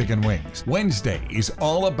frickin' chicken wings. Wednesday is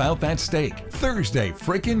all about that steak. Thursday,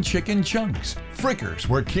 frickin' chicken chunks. Frickers,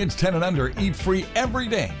 where kids 10 and under eat free every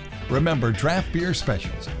day. Remember draft beer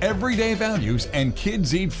specials, everyday values, and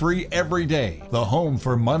kids eat free every day. The home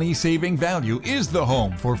for money-saving value is the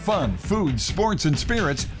home for fun, food, sports, and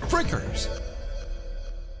spirits, Frickers.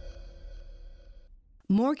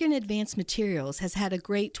 Morgan Advanced Materials has had a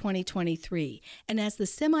great 2023, and as the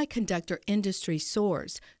semiconductor industry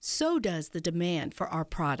soars, so does the demand for our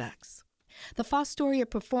products. The Fostoria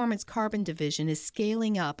Performance Carbon Division is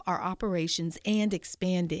scaling up our operations and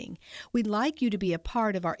expanding. We'd like you to be a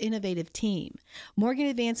part of our innovative team. Morgan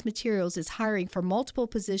Advanced Materials is hiring for multiple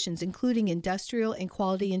positions, including industrial and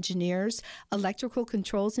quality engineers, electrical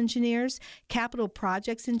controls engineers, capital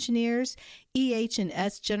projects engineers,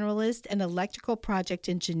 EH&S generalists, and electrical project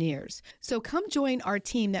engineers. So come join our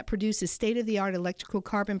team that produces state-of-the-art electrical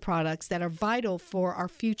carbon products that are vital for our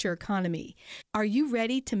future economy. Are you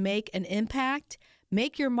ready to make an impact?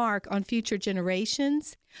 Make your mark on future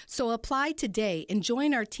generations? So apply today and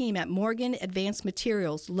join our team at Morgan Advanced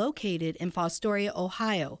Materials, located in Fostoria,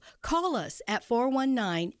 Ohio. Call us at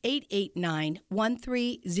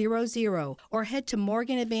 419-889-1300 or head to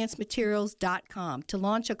morganadvancedmaterials.com to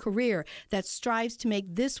launch a career that strives to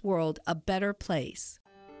make this world a better place.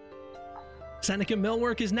 Seneca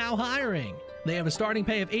Millwork is now hiring. They have a starting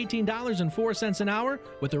pay of $18.04 an hour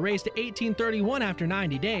with a raise to $18.31 after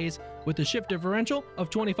 90 days with a shift differential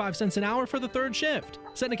of 25 cents an hour for the third shift.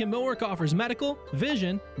 Seneca Millwork offers medical,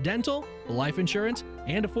 vision, dental, life insurance,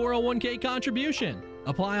 and a 401k contribution.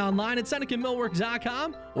 Apply online at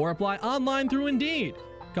SenecaMillwork.com or apply online through Indeed.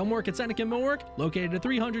 Come work at Seneca Millwork, located at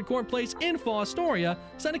 300 Court Place in Fostoria.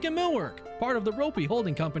 Seneca Millwork, part of the Ropey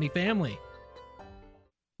Holding Company family.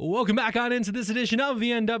 Welcome back on into this edition of the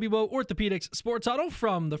NWO Orthopedics Sports Huddle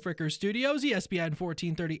from the Fricker Studios, ESPN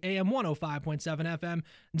 1430 AM, 105.7 FM,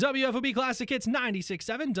 WFOB Classic Hits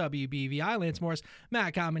 96.7 WBVI. Lance Morris,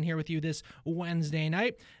 Matt Common here with you this Wednesday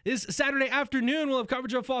night. This Saturday afternoon, we'll have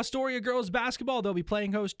coverage of Fostoria girls basketball. They'll be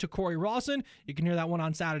playing host to Corey Rawson. You can hear that one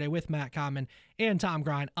on Saturday with Matt Common and Tom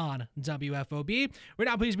Grind on WFOB. We're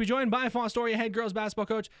now pleased to be joined by Fostoria head girls basketball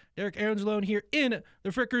coach Derek Angelone here in the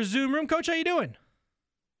Fricker Zoom room. Coach, how you doing?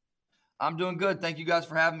 I'm doing good. Thank you guys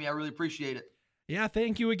for having me. I really appreciate it. Yeah,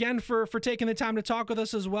 thank you again for taking the time to talk with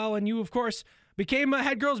us as well. And you, of course, became a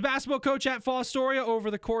head girls basketball coach at Fostoria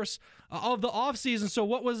over the course of the offseason. So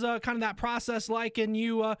what was kind of that process like in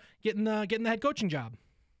you getting the head coaching job?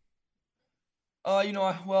 I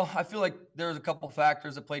feel like there's a couple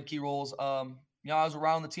factors that played key roles. I was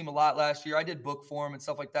around the team a lot last year. I did book for them and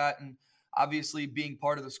stuff like that. And obviously being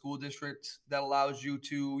part of the school district, that allows you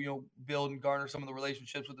to, build and garner some of the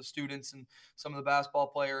relationships with the students and some of the basketball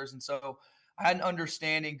players. And so I had an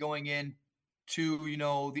understanding going in to,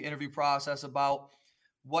 the interview process about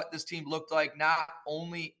what this team looked like, not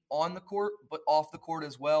only on the court, but off the court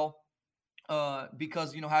as well.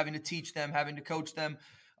 Because, having to teach them, having to coach them,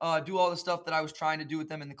 do all the stuff that I was trying to do with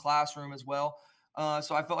them in the classroom as well.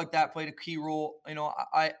 So I felt like that played a key role.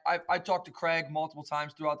 I talked to Craig multiple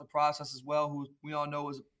times throughout the process as well, who we all know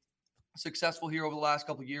was successful here over the last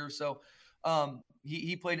couple of years. So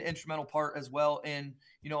he played an instrumental part as well in,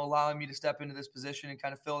 allowing me to step into this position and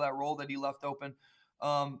kind of fill that role that he left open.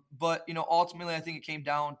 But ultimately, I think it came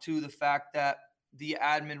down to the fact that the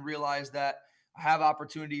admin realized that I have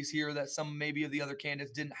opportunities here that some maybe of the other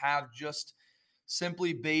candidates didn't have, just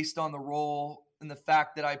simply based on the role and the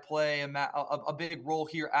fact that I play a big role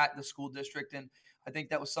here at the school district. And I think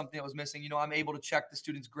that was something that was missing. I'm able to check the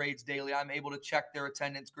students' grades daily. I'm able to check their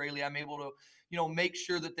attendance daily. I'm able to, make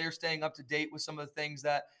sure that they're staying up to date with some of the things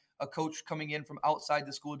that a coach coming in from outside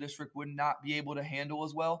the school district would not be able to handle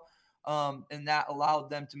as well. And that allowed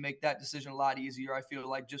them to make that decision a lot easier, I feel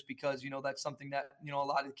like, just because, that's something that, a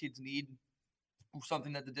lot of the kids need,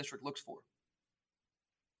 something that the district looks for.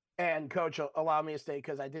 And Coach, allow me to stay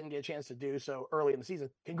because I didn't get a chance to do so early in the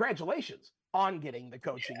season. Congratulations on getting the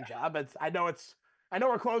coaching job. I know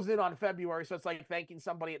we're closing in on February, so it's like thanking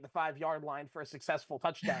somebody at the 5-yard line for a successful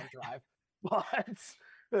touchdown drive. But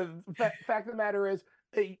the fact of the matter is,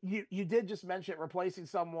 you did just mention replacing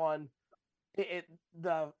someone in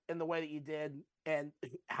the way that you did, and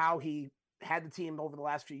how he had the team over the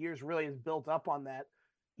last few years really has built up on that.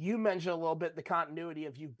 You mentioned a little bit the continuity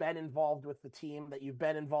of you've been involved with the team, that you've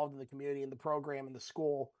been involved in the community and the program and the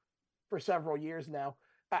school for several years now.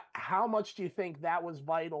 How much do you think that was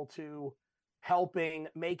vital to helping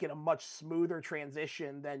make it a much smoother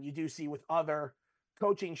transition than you do see with other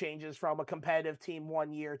coaching changes from a competitive team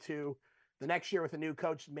one year to the next year with a new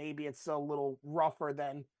coach? Maybe it's a little rougher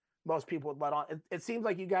than most people would let on. It seems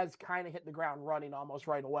like you guys kind of hit the ground running almost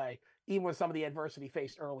right away, even with some of the adversity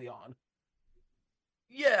faced early on.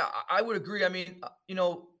 Yeah, I would agree. I mean,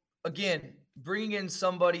 again, bringing in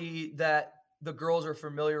somebody that the girls are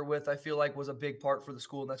familiar with, I feel like was a big part for the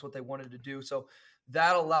school, and that's what they wanted to do. So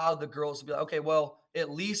that allowed the girls to be like, okay, well, at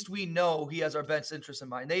least we know he has our best interest in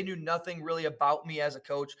mind. They knew nothing really about me as a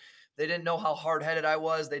coach. They didn't know how hard-headed I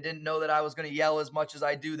was. They didn't know that I was going to yell as much as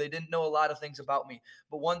I do. They didn't know a lot of things about me.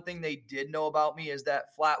 But one thing they did know about me is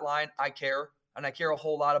that flat line, I care. and I care a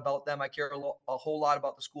whole lot about them. I care a whole lot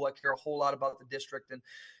about the school. I care a whole lot about the district. And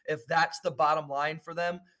if that's the bottom line for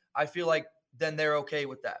them, I feel like then they're okay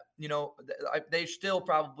with that. They still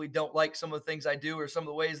probably don't like some of the things I do, or some of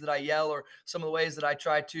the ways that I yell, or some of the ways that I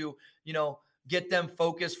try to, get them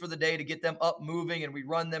focused for the day, to get them up moving, and we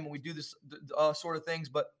run them and we do this sort of things.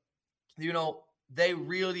 But, they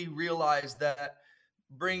really realized that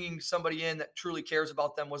bringing somebody in that truly cares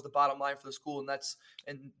about them was the bottom line for the school. And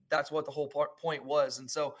that's what the whole point was.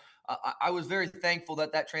 And so I was very thankful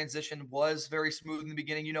that transition was very smooth in the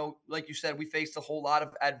beginning. Like you said, we faced a whole lot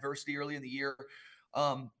of adversity early in the year.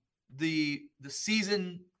 The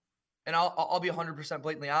season, and I'll be 100%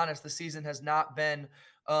 blatantly honest, the season has not been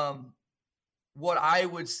what I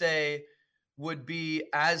would say would be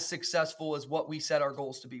as successful as what we set our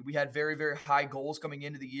goals to be. We had very, very high goals coming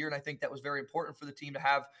into the year. And I think that was very important for the team to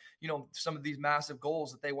have, some of these massive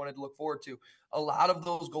goals that they wanted to look forward to. A lot of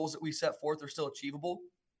those goals that we set forth are still achievable,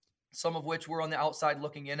 some of which we're on the outside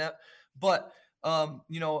looking in at. But,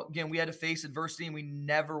 again, we had to face adversity, and we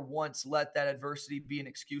never once let that adversity be an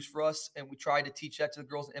excuse for us. And we tried to teach that to the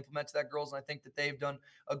girls and implement to that girls. And I think that they've done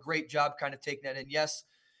a great job kind of taking that in. Yes,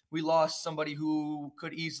 we lost somebody who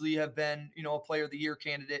could easily have been, a player of the year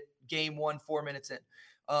candidate game 1, 4 minutes in.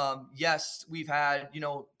 Yes, we've had,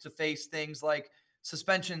 to face things like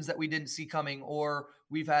suspensions that we didn't see coming, or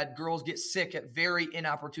we've had girls get sick at very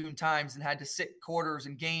inopportune times and had to sit quarters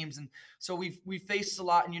and games. And so we've faced a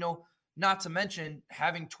lot. And, not to mention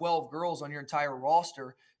having 12 girls on your entire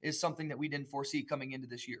roster is something that we didn't foresee coming into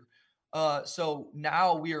this year. So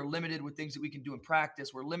now we are limited with things that we can do in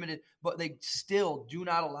practice. We're limited, but they still do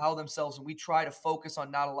not allow themselves. And we try to focus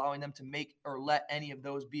on not allowing them to make or let any of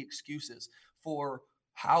those be excuses for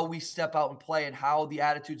how we step out and play, and how the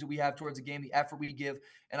attitudes that we have towards the game, the effort we give.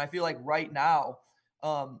 And I feel like right now,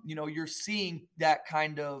 you're seeing that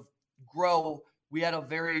kind of grow. We had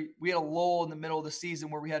a lull in the middle of the season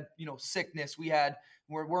where we had, sickness. We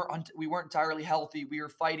weren't entirely healthy. We were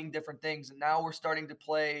fighting different things. And now we're starting to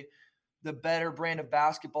play the better brand of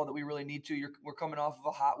basketball that we really need to. We're coming off of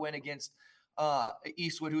a hot win against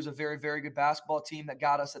Eastwood, who's a very, very good basketball team that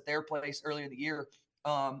got us at their place early in the year.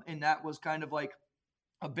 And that was kind of like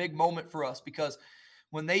a big moment for us, because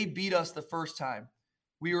when they beat us the first time,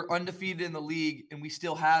 we were undefeated in the league and we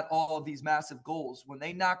still had all of these massive goals. When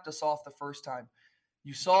they knocked us off the first time,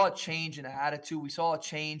 you saw a change in attitude. We saw a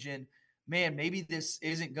change in, man, maybe this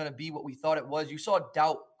isn't going to be what we thought it was. You saw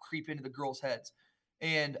doubt creep into the girls' heads.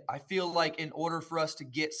 And I feel like in order for us to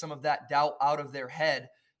get some of that doubt out of their head,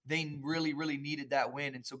 they really, really needed that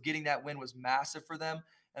win. And so getting that win was massive for them.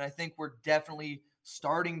 And I think we're definitely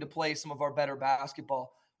starting to play some of our better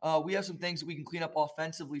basketball. We have some things that we can clean up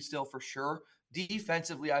offensively still, for sure.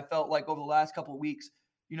 Defensively, I felt like over the last couple of weeks,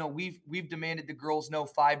 we've demanded the girls know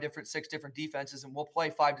 6 different defenses, and we'll play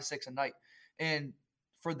 5 to 6 a night. And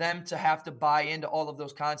for them to have to buy into all of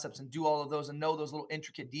those concepts and do all of those and know those little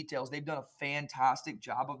intricate details, they've done a fantastic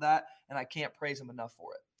job of that, and I can't praise them enough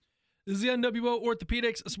for it. This is the NWO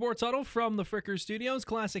Orthopedics Sports Huddle from the Fricker Studios.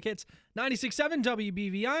 Classic Hits 96.7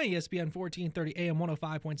 WBVI, ESPN 1430 AM,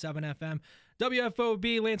 105.7 FM.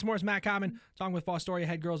 WFOB, Lance Morris, Matt Common, talking with Fostoria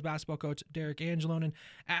head girls basketball coach Derek Angelone. And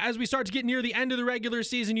as we start to get near the end of the regular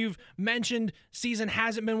season, you've mentioned season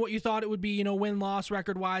hasn't been what you thought it would be, win-loss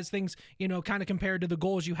record-wise, things, kind of compared to the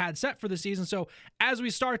goals you had set for the season. So as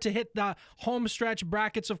we start to hit the home stretch,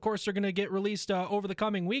 brackets, of course, are going to get released over the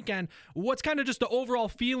coming weekend. What's kind of just the overall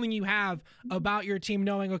feeling you have about your team,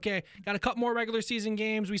 knowing, okay, got a couple more regular season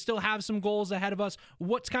games, we still have some goals ahead of us?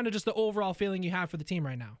 What's kind of just the overall feeling you have for the team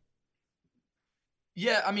right now?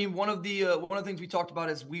 Yeah, I mean, one of the things we talked about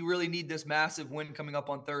is we really need this massive win coming up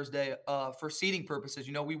on Thursday for seeding purposes.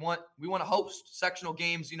 We want to host sectional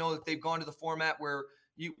games. That they've gone to the format where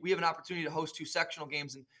we have an opportunity to host 2 sectional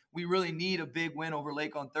games, and we really need a big win over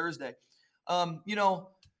Lake on Thursday.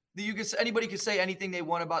 Anybody could say anything they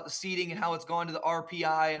want about the seeding and how it's gone to the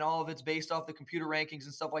RPI and all of it's based off the computer rankings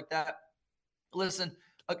and stuff like that. Listen.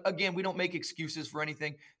 Again, we don't make excuses for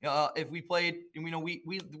anything. If we played,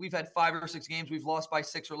 we've had 5 or 6 games, we've lost by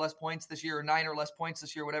 6 or less points this year, or 9 or less points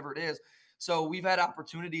this year, whatever it is. So we've had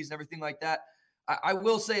opportunities and everything like that. I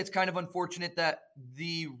will say it's kind of unfortunate that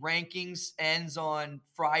the rankings ends on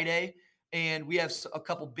Friday, and we have a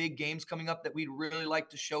couple big games coming up that we'd really like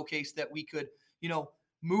to showcase that we could,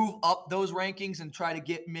 move up those rankings and try to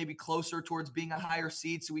get maybe closer towards being a higher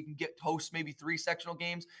seed so we can host maybe 3 sectional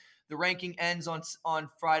games. The ranking ends on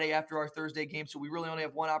Friday after our Thursday game, so we really only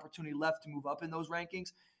have one opportunity left to move up in those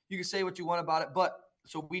rankings. You can say what you want about it, but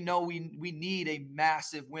so we know we need a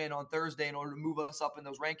massive win on Thursday in order to move us up in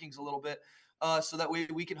those rankings a little bit. so that way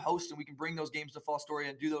we can host and we can bring those games to Fostoria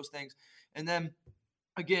and do those things. And then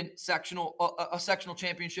again, a sectional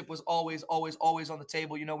championship was always on the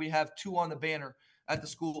table. We have 2 on the banner at the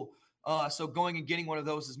school. So going and getting one of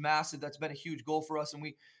those is massive. That's been a huge goal for us. And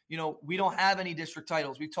we don't have any district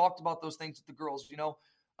titles. We've talked about those things with the girls,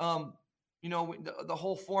 the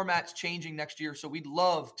whole format's changing next year. So we'd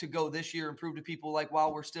love to go this year and prove to people like,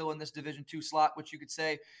 while we're still in this Division II slot, which you could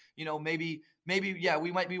say, maybe, yeah,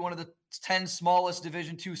 we might be one of the 10 smallest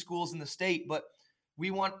Division II schools in the state, but we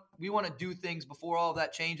want to do things before all of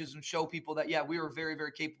that changes and show people that, yeah, we are a very,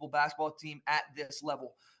 very capable basketball team at this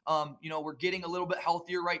level. We're getting a little bit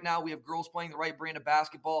healthier right now. We have girls playing the right brand of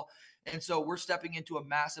basketball. And so we're stepping into a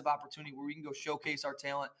massive opportunity where we can go showcase our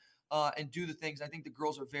talent and do the things. I think the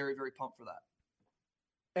girls are very, very pumped for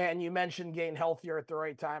that. And you mentioned getting healthier at the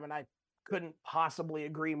right time, and I couldn't possibly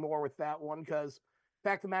agree more with that one, because the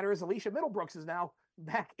fact of the matter is Alicia Middlebrooks is now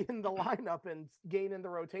back in the lineup and gaining the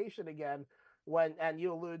rotation again. And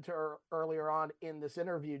you alluded to her earlier on in this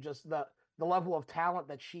interview, just the level of talent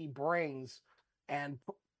that she brings and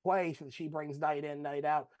play that she brings night in, night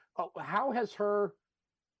out. How has her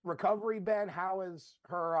recovery been? How is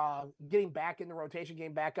her getting back in the rotation,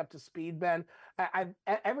 getting back up to speed been?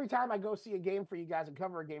 Every time I go see a game for you guys and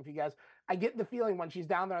cover a game for you guys, I get the feeling when she's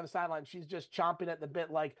down there on the sideline, she's just chomping at the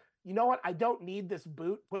bit like, you know what? I don't need this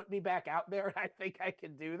boot. Put me back out there, and I think I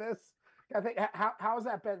can do this. I think how has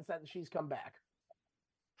that been since she's come back?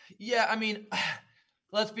 Yeah, I mean,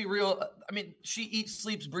 let's be real. I mean, she eats,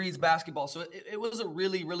 sleeps, breathes basketball. So it was a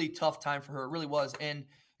really, really tough time for her. It really was. And,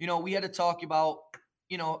 we had to talk about,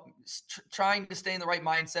 trying to stay in the right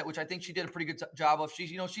mindset, which I think she did a pretty good job of. She's,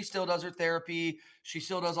 she still does her therapy. She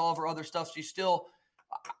still does all of her other stuff. She's still,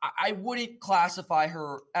 I wouldn't classify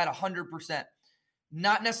her at 100%.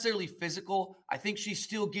 Not necessarily physical. I think she's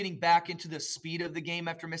still getting back into the speed of the game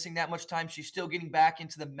after missing that much time. She's still getting back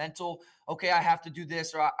into the mental, okay, I have to do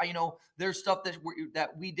this, or there's stuff that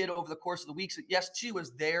we did over the course of the weeks. Yes, she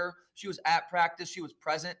was there. She was at practice. She was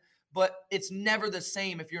present, but it's never the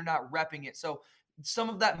same if you're not repping it. So some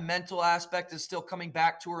of that mental aspect is still coming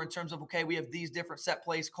back to her in terms of, okay, we have these different set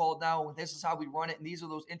plays called now, and this is how we run it, and these are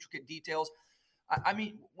those intricate details. I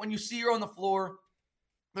mean, when you see her on the floor,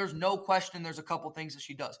 there's no question there's a couple things that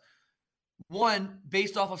she does. One,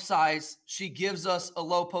 based off of size, she gives us a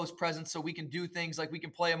low post presence so we can do things like we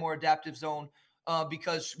can play a more adaptive zone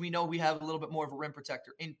because we know we have a little bit more of a rim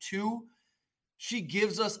protector. And 2, she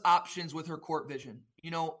gives us options with her court vision.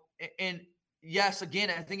 And yes, again,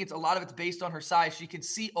 I think a lot of it's based on her size. She can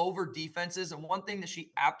see over defenses. And one thing that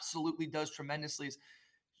she absolutely does tremendously is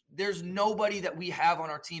there's nobody that we have on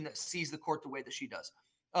our team that sees the court the way that she does.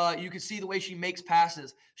 You can see the way she makes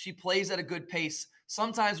passes. She plays at a good pace.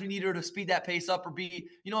 Sometimes we need her to speed that pace up or be,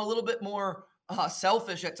 a little bit more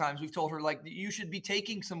selfish at times. We've told her, like, you should be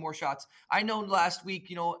taking some more shots. I know last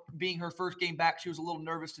week, being her first game back, she was a little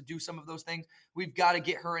nervous to do some of those things. We've got to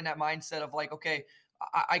get her in that mindset of like, okay,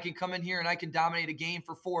 I can come in here and I can dominate a game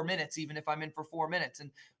for 4 minutes, even if I'm in for 4 minutes. And,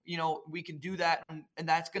 we can do that. And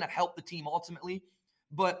that's going to help the team ultimately.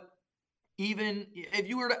 But even if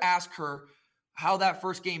you were to ask her how that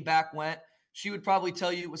first game back went, she would probably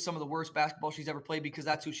tell you it was some of the worst basketball she's ever played, because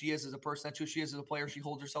that's who she is as a person. That's who she is as a player. She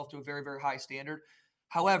holds herself to a very, very high standard.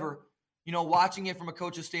 However, watching it from a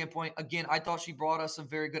coach's standpoint, again, I thought she brought us some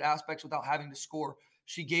very good aspects without having to score.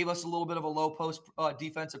 She gave us a little bit of a low post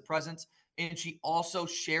defensive presence, and she also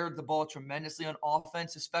shared the ball tremendously on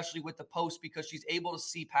offense, especially with the post, because she's able to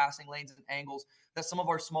see passing lanes and angles that some of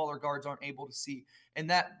our smaller guards aren't able to see. And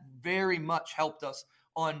that very much helped us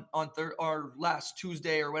on our last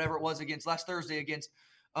Tuesday or whatever it was last Thursday against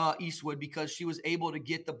Eastwood, because she was able to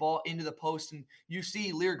get the ball into the post. And you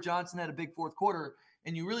see Lyric Johnson had a big fourth quarter,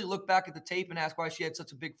 and you really look back at the tape and ask why she had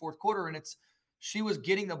such a big fourth quarter. And she was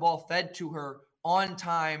getting the ball fed to her on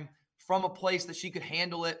time from a place that she could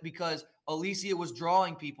handle it, because Alicia was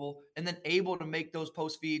drawing people and then able to make those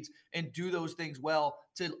post feeds and do those things well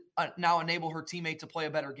to now enable her teammate to play a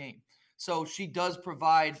better game. So she does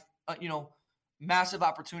provide, massive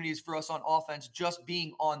opportunities for us on offense just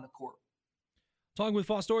being on the court. Talking with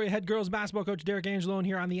Fostoria head girls basketball coach Derek Angelone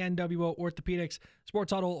here on the NWO Orthopedics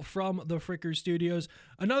Sports Huddle from the Fricker Studios.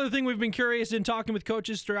 Another thing we've been curious in talking with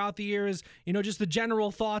coaches throughout the year is, just the general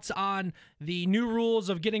thoughts on the new rules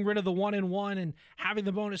of getting rid of the 1-and-1 and having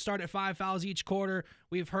the bonus start at 5 fouls each quarter.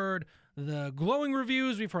 We've heard the glowing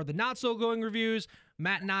reviews. We've heard the not so glowing reviews.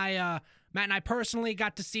 Matt and I personally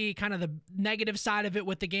got to see kind of the negative side of it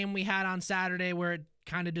with the game we had on Saturday, where it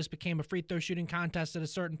kind of just became a free throw shooting contest at a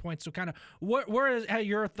certain point. So kind of where have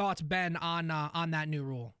your thoughts been on that new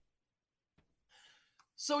rule?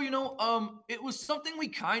 So, it was something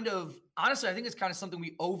we honestly, I think it's kind of something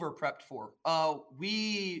we over prepped for.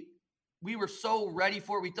 We were so ready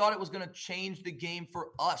for it. We thought it was going to change the game for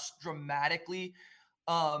us dramatically.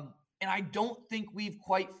 And I don't think we've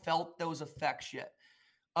quite felt those effects yet.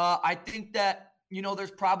 I think that,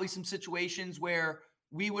 there's probably some situations where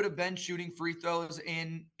we would have been shooting free throws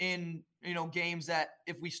in games that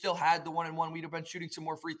if we still had the 1-and-1, we'd have been shooting some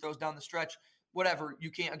more free throws down the stretch. Whatever.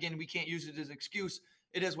 We can't use it as an excuse.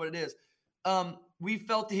 It is what it is. We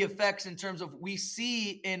felt the effects in terms of we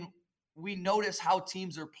notice how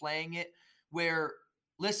teams are playing it where,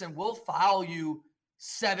 listen, we'll foul you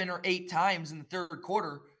 7 or 8 times in the third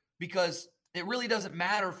quarter because it really doesn't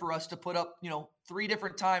matter for us to put up, 3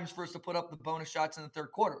 different times for us to put up the bonus shots in the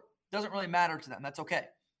third quarter. It doesn't really matter to them. That's okay.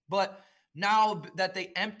 But now that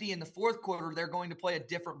they empty in the fourth quarter, they're going to play a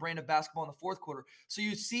different brand of basketball in the fourth quarter. So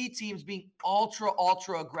you see teams being ultra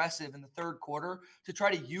aggressive in the third quarter to try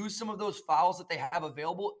to use some of those fouls that they have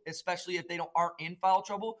available, especially if they aren't in foul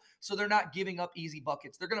trouble. So they're not giving up easy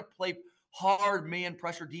buckets. They're going to play hard man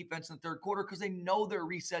pressure defense in the third quarter because they know they're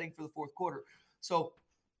resetting for the fourth quarter. So,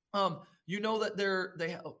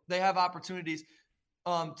 that they have opportunities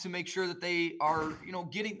to make sure that they are,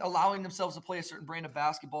 allowing themselves to play a certain brand of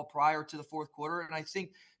basketball prior to the fourth quarter. And I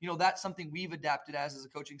think, that's something we've adapted as a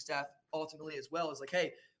coaching staff ultimately as well. Is like,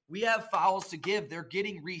 hey, we have fouls to give. They're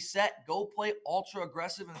getting reset. Go play ultra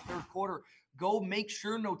aggressive in the third quarter. Go make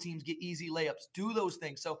sure no teams get easy layups. Do those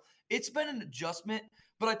things. So it's been an adjustment,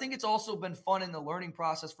 but I think it's also been fun in the learning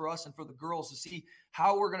process for us and for the girls to see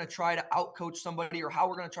how we're going to try to outcoach somebody or how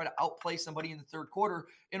we're going to try to outplay somebody in the third quarter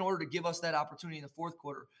in order to give us that opportunity in the fourth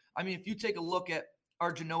quarter. I mean, if you take a look at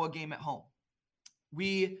our Genoa game at home,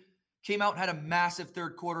 we came out and had a massive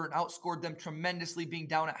third quarter and outscored them tremendously being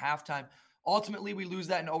down at halftime. Ultimately, we lose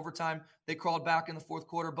that in overtime. They crawled back in the fourth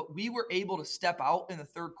quarter, but we were able to step out in the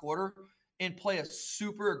third quarter and play a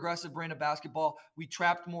super aggressive brand of basketball. We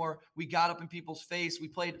trapped more. We got up in people's face. We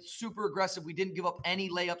played super aggressive. We didn't give up any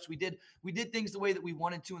layups. We did things the way that we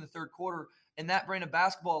wanted to in the third quarter, and that brand of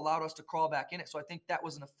basketball allowed us to crawl back in it. So I think that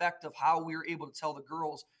was an effect of how we were able to tell the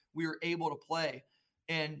girls we were able to play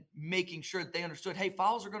and making sure that they understood, hey,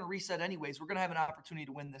 fouls are going to reset anyways. We're going to have an opportunity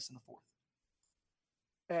to win this in the fourth.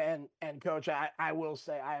 And Coach, I will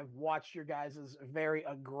say I have watched your guys' very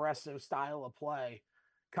aggressive style of play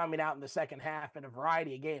coming out in the second half in a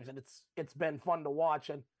variety of games, and it's been fun to watch.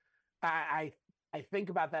 And I think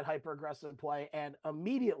about that hyper aggressive play, and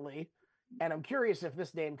immediately, and I'm curious if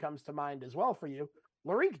this name comes to mind as well for you,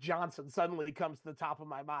 Larique Johnson suddenly comes to the top of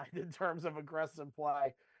my mind in terms of aggressive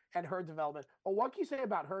play and her development. Well, what can you say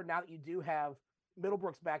about her now that you do have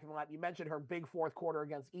Middlebrooks back in the line? You mentioned her big fourth quarter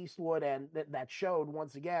against Eastwood, and that showed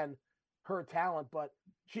once again her talent, but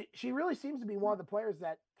she really seems to be one of the players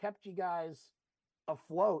that kept you guys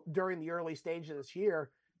afloat during the early stage of this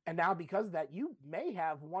year. And now because of that, you may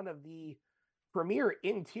have one of the premier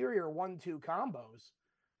interior 1-2 combos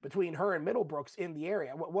between her and Middlebrooks in the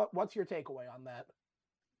area. What's your takeaway on that?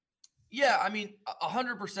 Yeah, I mean,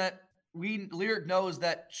 100%. Lyric knows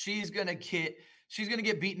that she's gonna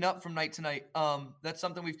get beaten up from night to night. That's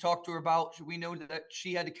something we've talked to her about. We know that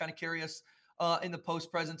she had to kind of carry us in the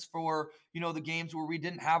post presence for the games where we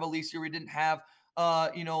didn't have Alicia, we didn't have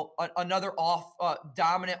another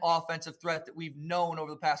dominant offensive threat that we've known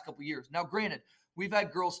over the past couple of years. Now, granted, we've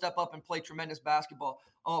had girls step up and play tremendous basketball.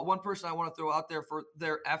 One person I want to throw out there for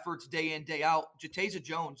their efforts day in, day out, Jatasia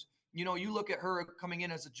Jones. You look at her coming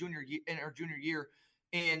in as a junior in her junior year,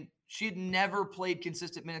 and she had never played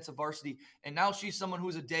consistent minutes of varsity. And now she's someone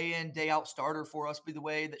who's a day in, day out starter for us by the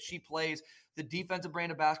way that she plays, the defensive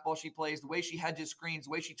brand of basketball she plays, the way she hedges screens,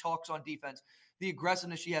 the way she talks on defense, the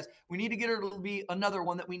aggressiveness she has. We need to get her to be another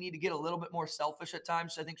one that we need to get a little bit more selfish at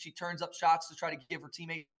times. So I think she turns up shots to try to give her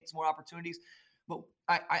teammates more opportunities. But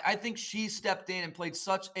I think she stepped in and played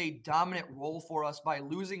such a dominant role for us by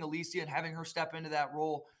losing Alicia and having her step into that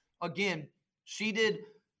role. Again, she did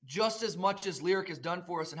just as much as Lyric has done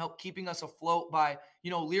for us and helped keeping us afloat by,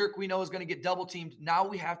 Lyric we know is going to get double teamed. Now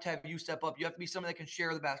we have to have you step up. You have to be someone that can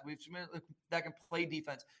share the basketball. You have to be someone that can play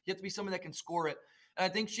defense. You have to be someone that can score it. And I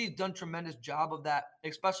think she's done a tremendous job of that,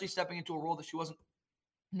 especially stepping into a role that she wasn't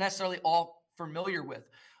necessarily all familiar with.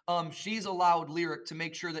 She's allowed Lyric to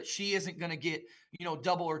make sure that she isn't going to get,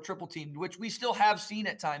 double or triple teamed, which we still have seen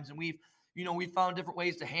at times. And we've found different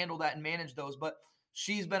ways to handle that and manage those. But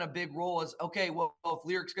she's been a big role as, okay, well, if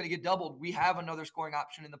Lyric's going to get doubled, we have another scoring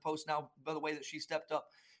option in the post now by the way that she stepped up.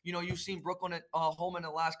 You've seen Brooklyn at home in the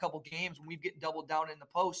last couple games when we've get doubled down in the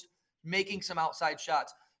post, making some outside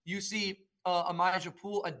shots. You see Amijah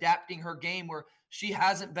Poole adapting her game where she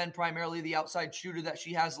hasn't been primarily the outside shooter that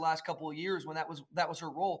she has the last couple of years when that was her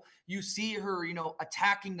role. You see her,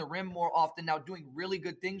 attacking the rim more often now, doing really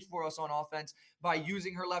good things for us on offense by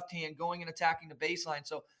using her left hand, going and attacking the baseline.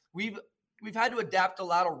 So we've had to adapt a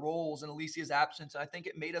lot of roles in Alicia's absence. And I think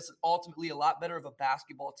it made us ultimately a lot better of a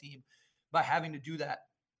basketball team by having to do that.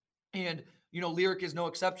 And, Lyric is no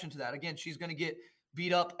exception to that. Again, she's going to get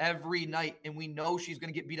beat up every night, and we know she's going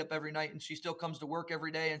to get beat up every night, and she still comes to work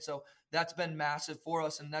every day. And so that's been massive for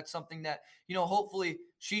us. And that's something that, hopefully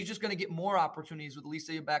she's just going to get more opportunities with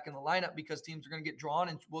Alicia back in the lineup because teams are going to get drawn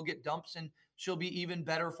and we'll get dumps, and she'll be even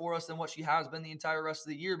better for us than what she has been the entire rest of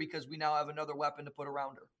the year because we now have another weapon to put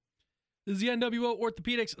around her. This is the NWO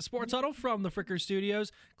Orthopedics Sports Huddle from the Fricker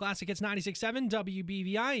Studios. Classic Hits 96.7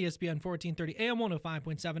 WBVI, ESPN 1430 AM,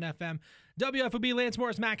 105.7 FM. WFOB, Lance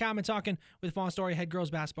Morris, Matt Common talking with Fostoria head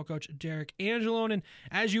girls basketball coach Derek Angelone. And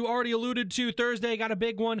as you already alluded to, Thursday got a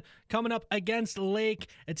big one coming up against Lake,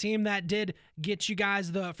 a team that did get you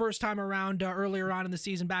guys the first time around earlier on in the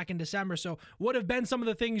season back in December. So what have been some of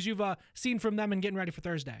the things you've seen from them and getting ready for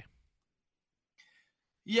Thursday?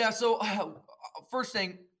 Yeah, so first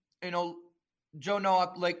thing, Joe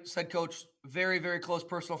Nowak, Lake's head coach, very, very close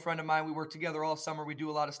personal friend of mine. We work together all summer. We do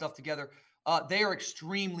a lot of stuff together. They are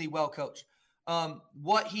extremely well coached.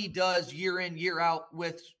 What he does year in, year out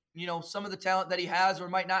with, some of the talent that he has or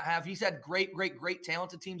might not have. He's had great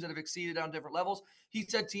talented teams that have exceeded on different levels.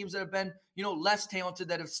 He's had teams that have been, less talented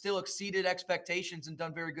that have still exceeded expectations and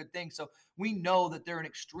done very good things. So we know that they're an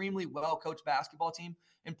extremely well-coached basketball team.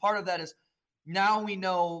 And part of that is now we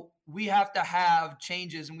know we have to have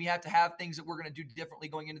changes and we have to have things that we're going to do differently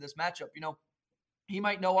going into this matchup. He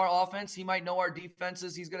might know our offense. He might know our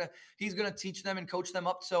defenses. He's going to teach them and coach them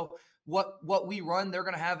up. So what we run, they're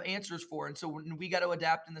going to have answers for. And so we got to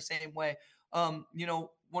adapt in the same way. One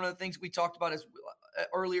of the things we talked about is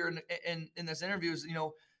earlier in this interview is,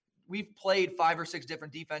 we've played 5 or 6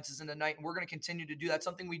 different defenses in the night, and we're going to continue to do that.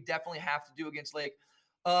 Something we definitely have to do against Lake.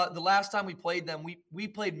 The last time we played them, we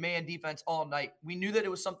played man defense all night. We knew that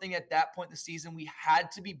it was something at that point in the season we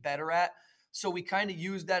had to be better at. So we kind of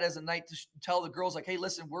used that as a night to tell the girls, like, hey,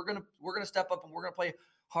 listen, we're gonna step up and we're gonna play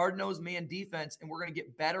hard-nosed man defense, and we're gonna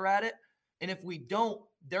get better at it. And if we don't,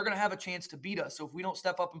 they're gonna have a chance to beat us. So if we don't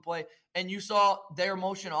step up and play, and you saw their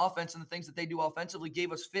motion offense and the things that they do offensively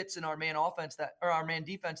gave us fits in our man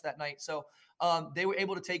defense that night. So they were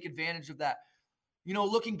able to take advantage of that.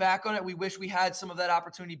 Looking back on it, we wish we had some of that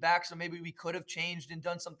opportunity back. So maybe we could have changed and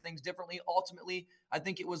done some things differently. Ultimately, I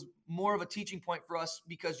think it was more of a teaching point for us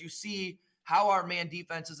because you see how our man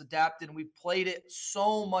defense has adapted, and we've played it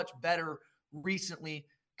so much better recently,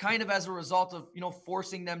 kind of as a result of,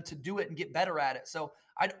 forcing them to do it and get better at it. So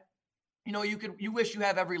you wish you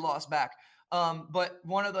have every loss back. But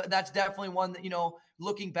that's definitely one that,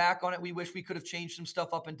 looking back on it, we wish we could have changed some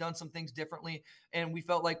stuff up and done some things differently. And we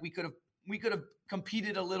felt like we could have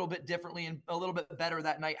competed a little bit differently and a little bit better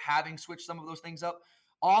that night, having switched some of those things up.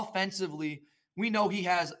 Offensively, we know he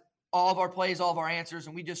has all of our plays, all of our answers.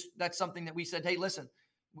 And that's something that we said, hey, listen,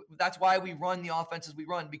 that's why we run the offenses we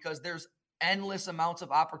run, because there's endless amounts of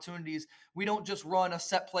opportunities. We don't just run a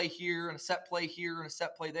set play here and a set play here and a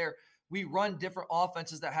set play there. We run different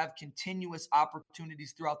offenses that have continuous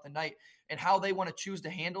opportunities throughout the night, and how they want to choose to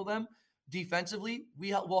handle them. Defensively,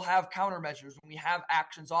 we'll have countermeasures when we have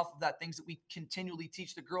actions off of that, things that we continually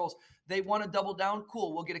teach the girls. They want to double down,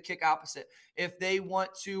 cool, we'll get a kick opposite. If they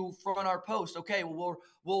want to front our post, okay,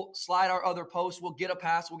 we'll slide our other post, we'll get a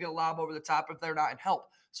pass, we'll get a lob over the top if they're not in help.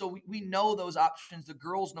 So we know those options, the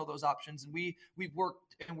girls know those options, and we've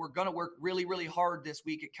worked, and we're going to work really, really hard this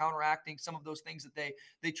week at counteracting some of those things that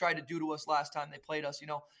they tried to do to us last time they played us.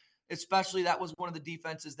 Especially that was one of the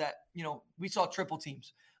defenses that, we saw triple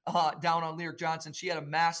teams down on Lyric Johnson. She had a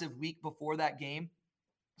massive week before that game.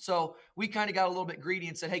 So we kind of got a little bit greedy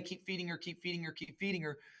and said, hey, keep feeding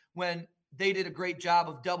her, when they did a great job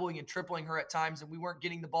of doubling and tripling her at times, and we weren't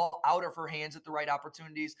getting the ball out of her hands at the right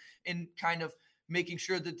opportunities, and kind of making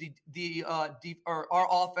sure that our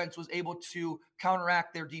offense was able to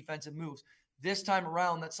counteract their defensive moves. This time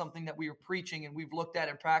around, that's something that we are preaching and we've looked at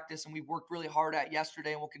in practice, and we've worked really hard at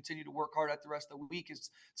yesterday, and we'll continue to work hard at the rest of the week, is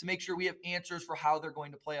to make sure we have answers for how they're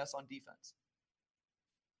going to play us on defense.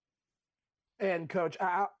 And Coach,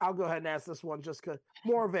 I'll go ahead and ask this one just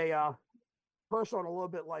more of a personal and a little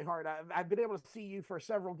bit lighthearted. I've been able to see you for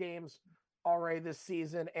several games already this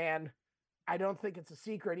season, and I don't think it's a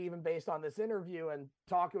secret, even based on this interview and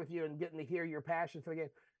talking with you and getting to hear your passion for the game.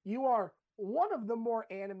 You are one of the more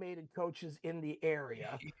animated coaches in the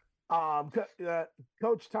area.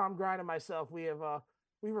 Coach Thom Grind and myself, we have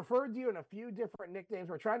we referred to you in a few different nicknames.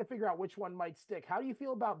 We're trying to figure out which one might stick. How do you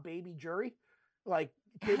feel about Baby Jury? Like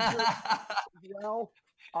Kid Jury as well?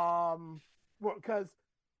 Because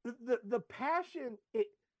the passion,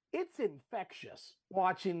 it's infectious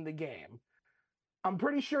watching the game. I'm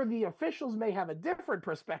pretty sure the officials may have a different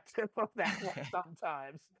perspective of that one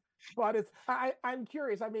sometimes. But I'm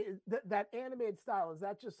curious. I mean, that animated style, is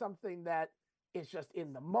that just something that is just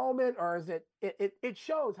in the moment, or is it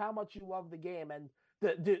shows how much you love the game? And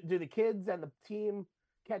do the kids and the team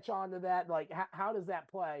catch on to that? Like, how does that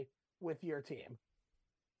play with your team?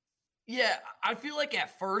 Yeah, I feel like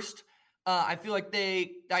at first, I feel like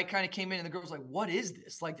I kind of came in and the girl was like, "What is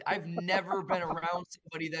this?" Like, I've never been around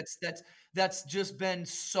somebody that's just been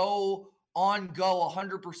so on go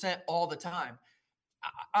 100% all the time.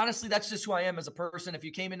 Honestly, that's just who I am as a person. If you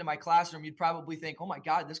came into my classroom, you'd probably think, "Oh my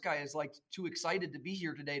God, this guy is like too excited to be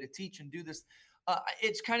here today to teach and do this."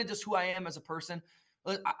 It's kind of just who I am as a person.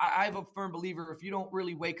 I'm a firm believer, if you don't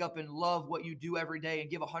really wake up and love what you do every day and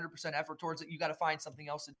give 100% effort towards it, you got to find something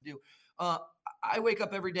else to do. Uh, I wake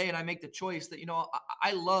up every day and I make the choice that,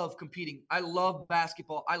 I love competing. I love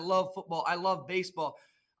basketball. I love football. I love baseball.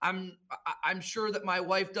 I'm sure that my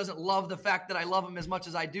wife doesn't love the fact that I love them as much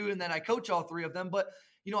as I do, and then I coach all three of them. But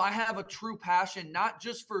I have a true passion, not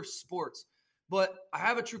just for sports, but I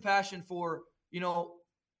have a true passion for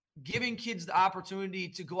giving kids the opportunity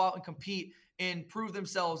to go out and compete and prove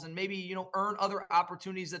themselves, and maybe earn other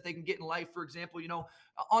opportunities that they can get in life. For example,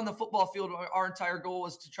 on the football field, our entire goal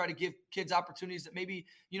was to try to give kids opportunities that maybe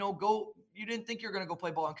you didn't think you're going to go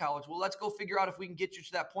play ball in college. Well, let's go figure out if we can get you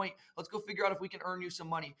to that point. Let's go figure out if we can earn you some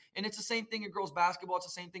money. And it's the same thing in girls basketball. It's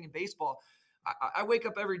the same thing in baseball. I wake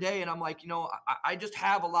up every day and I'm like, I just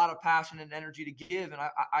have a lot of passion and energy to give,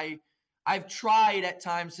 and I've tried at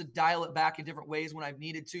times to dial it back in different ways when I've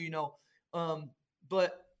needed to,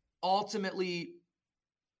 but ultimately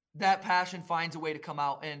that passion finds a way to come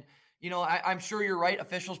out. And, I'm sure you're right.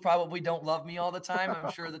 Officials probably don't love me all the time.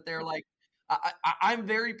 I'm sure that they're like, I'm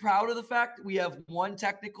very proud of the fact we have one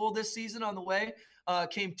technical this season on the way,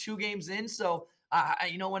 came 2 games in. So,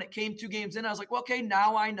 when it came 2 games in, I was like, well, okay,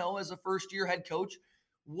 now I know as a first-year head coach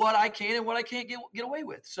what I can and what I can't get away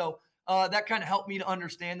with. So that kind of helped me to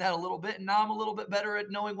understand that a little bit. And now I'm a little bit better at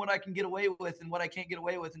knowing what I can get away with and what I can't get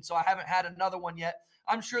away with. And so I haven't had another one yet.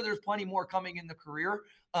 I'm sure there's plenty more coming in the career.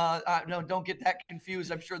 No, don't get that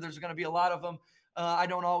confused. I'm sure there's going to be a lot of them. I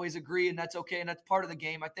don't always agree, and that's okay. And that's part of the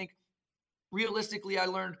game. I think realistically, I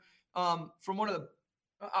learned from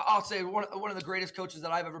I'll say one of the greatest coaches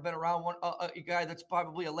that I've ever been around. A guy that's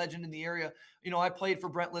probably a legend in the area. I played for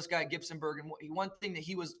Brent Liskey at Gibsonburg, and one thing that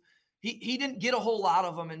he didn't get a whole lot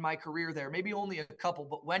of them in my career there, maybe only a couple,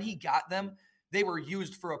 but when he got them, they were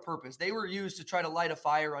used for a purpose. They were used to try to light a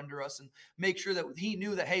fire under us and make sure that he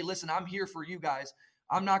knew that, hey, listen, I'm here for you guys.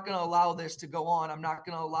 I'm not going to allow this to go on. I'm not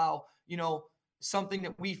going to allow, something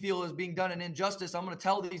that we feel is being done an injustice. I'm going to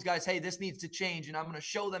tell these guys, hey, this needs to change, and I'm going to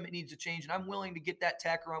show them it needs to change. And I'm willing to get that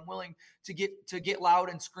tech, or I'm willing to get loud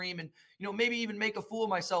and scream and, maybe even make a fool of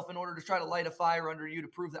myself in order to try to light a fire under you to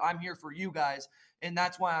prove that I'm here for you guys. And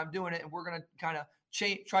that's why I'm doing it. And we're going to kind of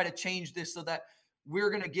try to change this so that we're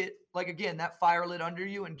going to get, like, again, that fire lit under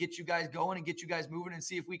you and get you guys going and get you guys moving and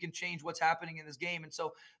see if we can change what's happening in this game. And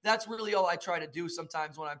so that's really all I try to do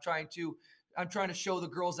sometimes when I'm trying to show the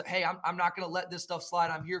girls that, hey, I'm not going to let this stuff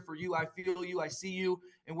slide. I'm here for you. I feel you. I see you.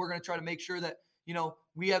 And we're going to try to make sure that,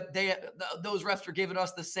 those refs are giving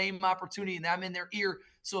us the same opportunity, and I'm in their ear.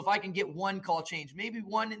 So if I can get one call change, maybe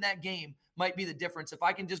one in that game might be the difference. If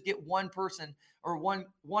I can just get one person or one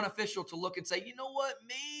official to look and say, you know what,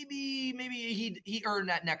 maybe he earned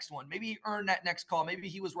that next one. Maybe he earned that next call. Maybe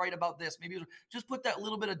he was right about this. Maybe just put that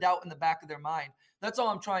little bit of doubt in the back of their mind. That's all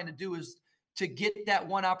I'm trying to do, is to get that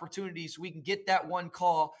one opportunity so we can get that one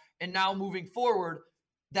call. And now moving forward,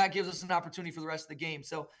 that gives us an opportunity for the rest of the game.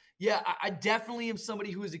 So yeah, I definitely am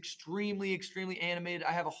somebody who is extremely, extremely animated.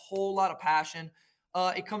 I have a whole lot of passion.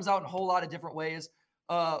 It comes out in a whole lot of different ways.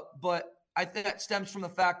 But I think that stems from the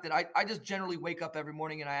fact that I just generally wake up every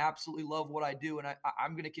morning and I absolutely love what I do. And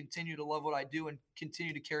I'm going to continue to love what I do and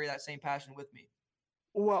continue to carry that same passion with me.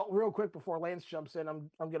 Well, real quick before Lance jumps in,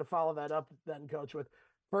 I'm going to follow that up then, Coach, with,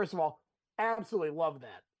 first of all, absolutely love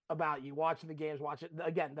that about you. Watching the games,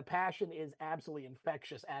 again, the passion is absolutely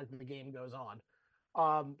infectious as the game goes on.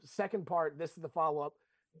 Second part, this is the follow-up.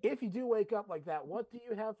 If you do wake up like that, what do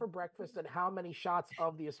you have for breakfast, and how many shots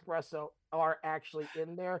of the espresso are actually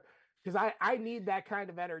in there? Because I need that kind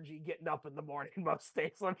of energy getting up in the morning most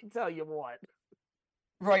days. Let me tell you what.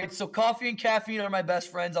 Right. So coffee and caffeine are my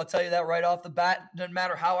best friends. I'll tell you that right off the bat. Doesn't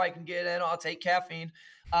matter how I can get in, I'll take caffeine.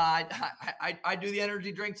 I do the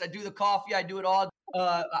energy drinks. I do the coffee. I do it all.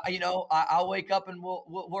 I'll wake up and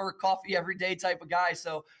we'll work coffee every day type of guy.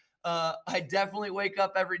 So I definitely wake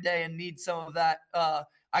up every day and need some of that.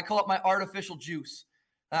 I call it my artificial juice.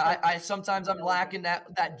 I sometimes I'm lacking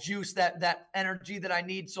that juice, that energy that I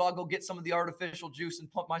need. So I'll go get some of the artificial juice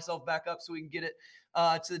and pump myself back up so we can get it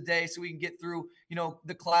to the day, so we can get through,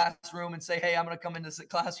 the classroom and say, hey, I'm going to come into the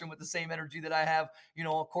classroom with the same energy that I have,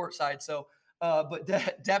 courtside. So, but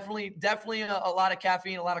definitely a lot of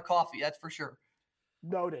caffeine, a lot of coffee. That's for sure.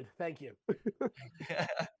 Noted. Thank you.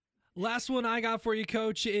 Last one I got for you,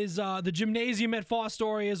 Coach, is the gymnasium at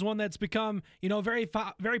Fostoria is one that's become, very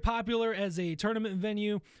very popular as a tournament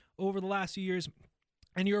venue over the last few years.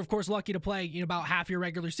 And you're, of course, lucky to play about half your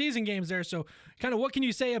regular season games there. So kind of what can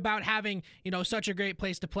you say about having, such a great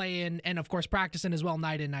place to play in and, of course, practicing as well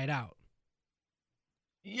night in, night out?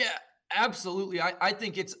 Yeah, absolutely. I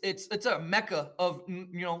think it's a mecca of,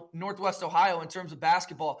 Northwest Ohio in terms of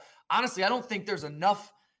basketball. Honestly, I don't think there's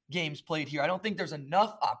enough games played here. I don't think there's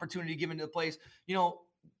enough opportunity given to the place.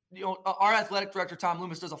 Our athletic director, Thom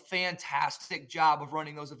Loomis, does a fantastic job of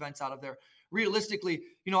running those events out of there. Realistically,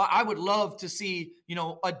 I would love to see,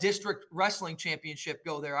 a district wrestling championship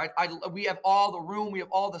go there. We have all the room, we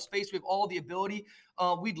have all the space, we have all the ability.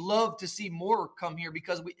 We'd love to see more come here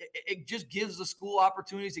because it just gives the school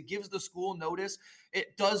opportunities. It gives the school notice.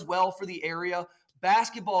 It does well for the area.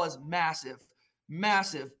 Basketball is massive,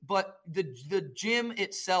 but the gym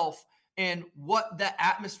itself and what that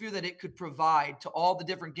atmosphere that it could provide to all the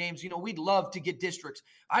different games, we'd love to get districts.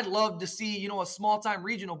 I'd love to see, a small time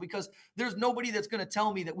regional, because there's nobody that's going to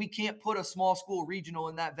tell me that we can't put a small school regional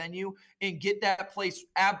in that venue and get that place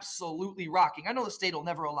absolutely rocking. I know the state will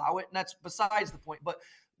never allow it, and that's besides the point, but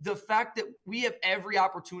the fact that we have every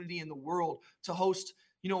opportunity in the world to host,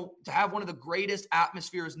 to have one of the greatest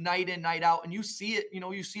atmospheres night in, night out. And you see it,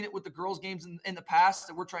 you've seen it with the girls' games in the past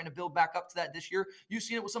that we're trying to build back up to that this year. You've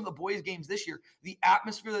seen it with some of the boys' games this year. The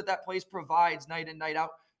atmosphere that place provides night in, night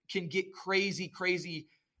out can get crazy.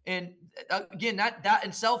 And again, that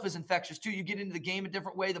itself is infectious too. You get into the game a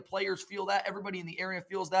different way. The players feel that. Everybody in the area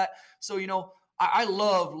feels that. So, I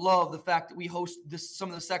love the fact that we host some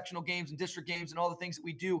of the sectional games and district games and all the things that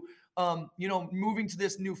we do. Moving to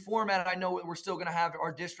this new format, I know we're still going to have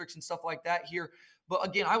our districts and stuff like that here. But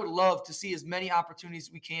again, I would love to see as many opportunities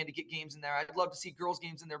as we can to get games in there. I'd love to see girls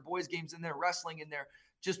games in there, boys games in there, wrestling in there.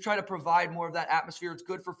 Just try to provide more of that atmosphere. It's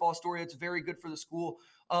good for Fostoria. It's very good for the school.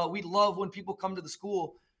 We love when people come to the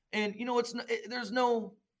school, and there's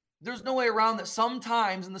no way around that.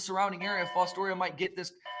 Sometimes in the surrounding area, Fostoria might get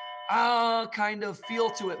this kind of feel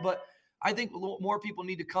to it, but I think more people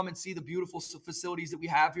need to come and see the beautiful facilities that we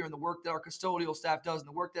have here and the work that our custodial staff does and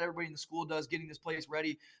the work that everybody in the school does getting this place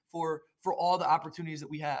ready for all the opportunities that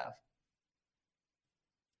we have.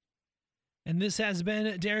 And this has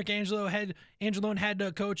been Derek Angelone,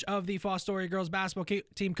 head coach of the Fostoria girls basketball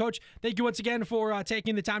team. Coach, thank you once again for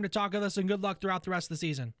taking the time to talk with us, and good luck throughout the rest of the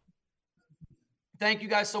season. Thank you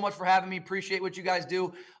guys so much for having me. Appreciate what you guys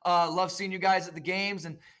do. Love seeing you guys at the games,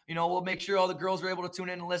 and we'll make sure all the girls are able to tune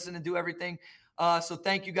in and listen and do everything. So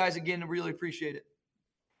thank you guys again. I really appreciate it.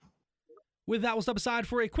 With that, we'll step aside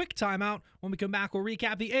for a quick timeout. When we come back, we'll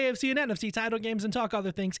recap the AFC and NFC title games and talk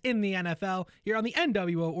other things in the NFL here on the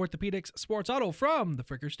NWO Orthopedics Sports Huddle from the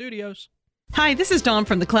Fricker Studios. Hi, this is Dawn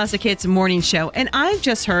from the Classic Hits Morning Show, and I've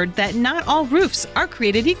just heard that not all roofs are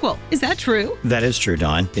created equal. Is that true? That is true,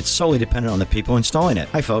 Dawn. It's solely dependent on the people installing it.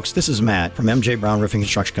 Hi, folks. This is Matt from MJ Brown Roofing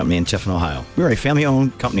Construction Company in Tiffin, Ohio. We're a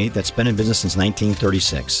family-owned company that's been in business since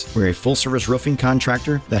 1936. We're a full-service roofing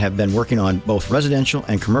contractor that have been working on both residential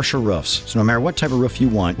and commercial roofs. So no matter what type of roof you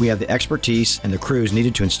want, we have the expertise and the crews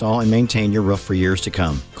needed to install and maintain your roof for years to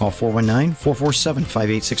come. Call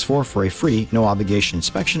 419-447-5864 for a free, no-obligation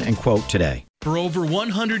inspection and quote today. For over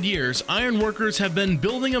 100 years, iron workers have been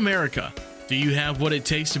building America. Do you have what it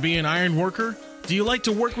takes to be an iron worker? Do you like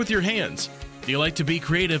to work with your hands? Do you like to be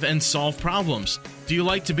creative and solve problems? Do you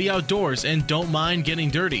like to be outdoors and don't mind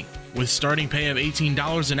getting dirty? With starting pay of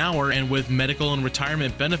 $18 an hour and with medical and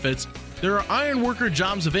retirement benefits, there are iron worker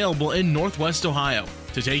jobs available in Northwest Ohio.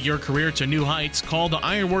 To take your career to new heights, call the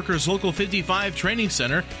Iron Workers Local 55 Training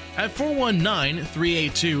Center at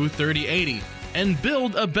 419-382-3080 and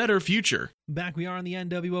build a better future. Back we are on the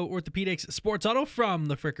NWO Orthopedics Sports Huddle from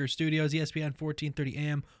the Fricker Studios, ESPN 1430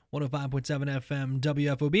 AM, 105.7 FM,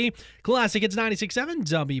 WFOB. Classic, it's 96.7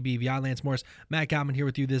 WBVI. Lance Morris, Matt Common here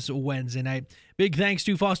with you this Wednesday night. Big thanks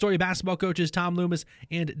to Fostoria basketball coaches Thom Loomis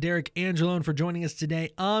and Derek Angelone for joining us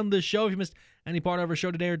today on the show. If you missed any part of our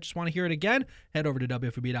show today or just want to hear it again, head over to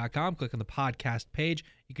WFB.com, click on the podcast page.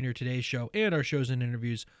 You can hear today's show and our shows and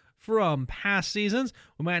interviews from past seasons.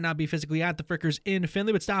 We might not be physically at the Frickers in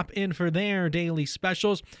Findlay, but stop in for their daily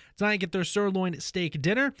specials. Tonight, get their sirloin steak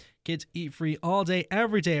dinner. Kids eat free all day,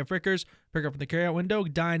 every day at Frickers. Pick up from the carryout window,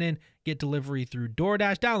 dine in, get delivery through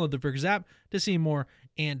DoorDash. Download the Frickers app to see more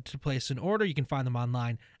and to place an order. You can find them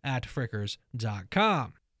online at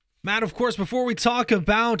frickers.com. Matt, of course, before we talk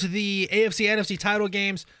about the AFC NFC Title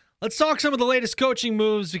Games, let's talk some of the latest coaching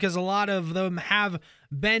moves because a lot of them have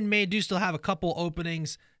been made. Do still have a couple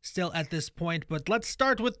openings still at this point, but let's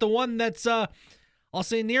start with the one that's, I'll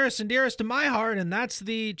say nearest and dearest to my heart, and that's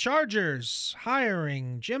the Chargers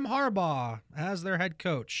hiring Jim Harbaugh as their head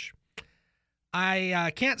coach.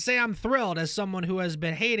 I can't say I'm thrilled as someone who has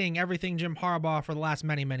been hating everything Jim Harbaugh for the last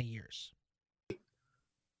many, many years.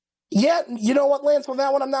 Yeah, you know what, Lance, on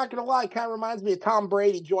that one, I'm not going to lie. It kind of reminds me of Tom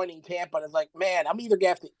Brady joining Tampa. And it's like, man, I'm either going to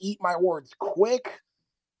have to eat my words quick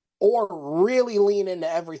or really lean into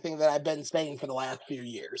everything that I've been saying for the last few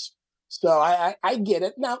years. So I get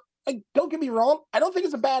it. Now, don't get me wrong. I don't think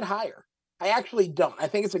it's a bad hire. I actually don't. I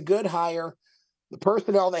think it's a good hire. The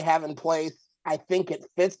personnel they have in place, I think it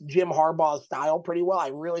fits Jim Harbaugh's style pretty well. I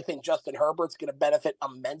really think Justin Herbert's going to benefit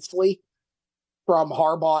immensely from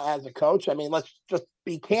Harbaugh as a coach. I mean, let's just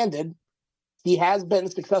be candid. He has been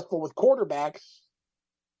successful with quarterbacks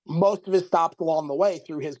most of his stops along the way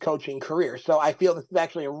through his coaching career. So I feel this is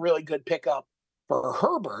actually a really good pickup for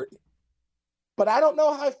Herbert. But I don't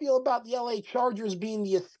know how I feel about the LA Chargers being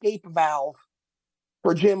the escape valve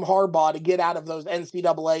for Jim Harbaugh to get out of those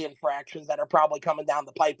NCAA infractions that are probably coming down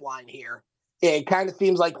the pipeline here. It kind of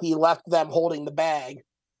seems like he left them holding the bag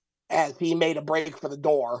as he made a break for the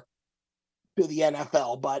door to the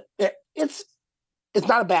NFL. But it's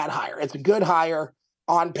not a bad hire. It's a good hire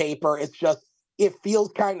on paper. It's just, it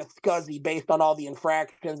feels kind of scuzzy based on all the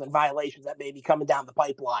infractions and violations that may be coming down the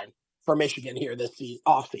pipeline for Michigan here this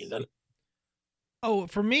offseason. Oh,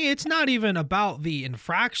 for me, it's not even about the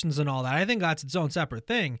infractions and all that. I think that's its own separate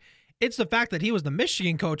thing. It's the fact that he was the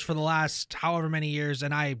Michigan coach for the last however many years,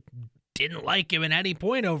 and I didn't like him at any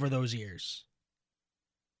point over those years.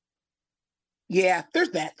 Yeah,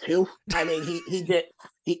 there's that too. I mean,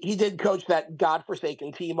 he did coach that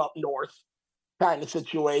godforsaken team up north kind of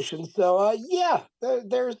situation. So yeah,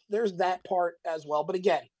 there's that part as well. But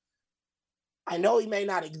again, I know he may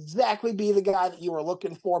not exactly be the guy that you were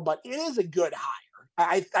looking for, but it is a good hire.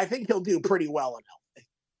 I think he'll do pretty well in LA.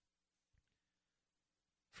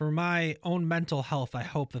 For my own mental health, I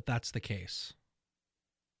hope that that's the case.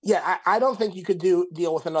 Yeah, I don't think you could deal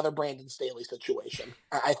with another Brandon Staley situation.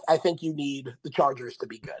 I think you need the Chargers to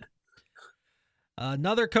be good.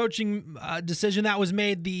 Another coaching decision that was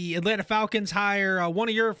made, the Atlanta Falcons hire one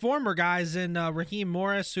of your former guys in Raheem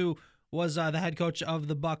Morris, who was the head coach of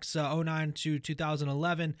the Bucs 2009 to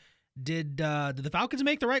 2011. Did the Falcons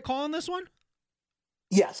make the right call on this one?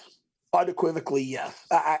 Yes, unequivocally, yes.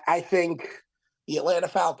 I think the Atlanta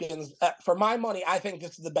Falcons, for my money, I think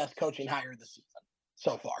this is the best coaching hire of the season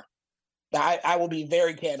so far. Now, I will be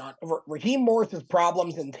very candid on Raheem Morris's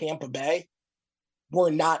problems in Tampa Bay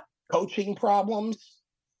were not coaching problems.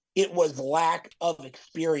 It was lack of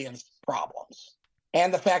experience problems.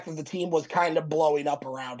 And the fact that the team was kind of blowing up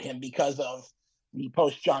around him because of the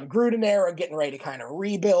post-John Gruden era, getting ready to kind of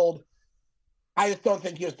rebuild. I just don't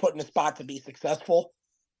think he was put in a spot to be successful.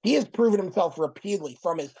 He has proven himself repeatedly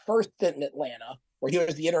from his first stint in Atlanta, where he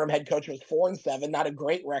was the interim head coach. It was 4-7, not a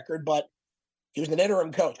great record, but he was an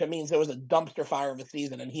interim coach. That means it was a dumpster fire of a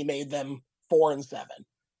season, and he made them 4-7.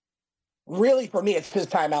 Really, for me, it's his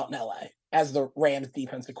time out in LA as the Rams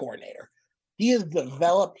defensive coordinator. He has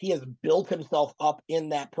developed, he has built himself up in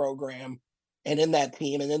that program and in that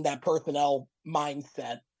team and in that personnel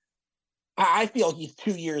mindset. I feel he's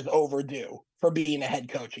 2 years overdue for being a head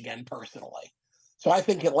coach again, personally. So I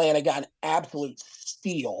think Atlanta got an absolute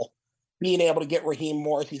steal being able to get Raheem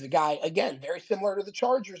Morris. He's a guy, again, very similar to the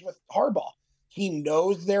Chargers with Harbaugh. He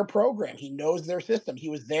knows their program. He knows their system. He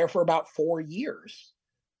was there for about 4 years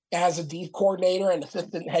as a D coordinator and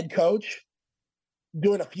assistant head coach,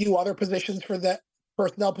 doing a few other positions for that,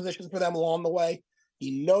 personnel positions for them along the way.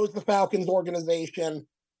 He knows the Falcons organization.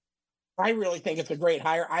 I really think it's a great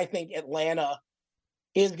hire. I think Atlanta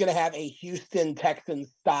is going to have a Houston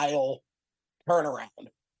Texans style turnaround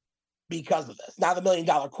because of this. Now, the $1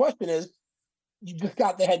 million question is, you just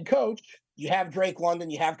got the head coach. You have Drake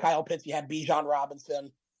London. You have Kyle Pitts. You have Bijan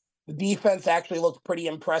Robinson. The defense actually looks pretty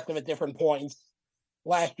impressive at different points.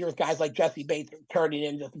 Last year, with guys like Jesse Bates turning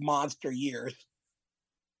in just monster years.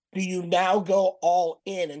 Do you now go all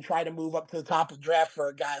in and try to move up to the top of the draft for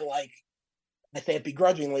a guy like I say it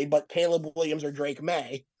begrudgingly, but Caleb Williams or Drake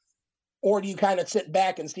May? Or do you kind of sit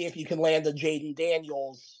back and see if you can land a Jaden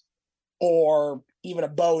Daniels or even a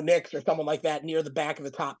Bo Nix or someone like that near the back of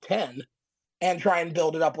the top 10 and try and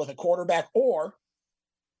build it up with a quarterback? Or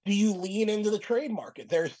do you lean into the trade market?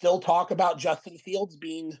 There's still talk about Justin Fields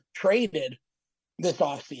being traded this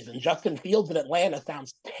offseason. Justin Fields in Atlanta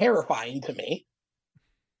sounds terrifying to me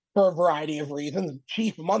for a variety of reasons.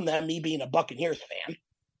 Chief among them, me being a Buccaneers fan.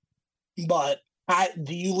 But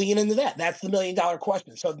do you lean into that? That's the $1 million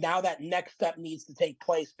question. So now that next step needs to take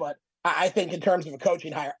place. But I think in terms of a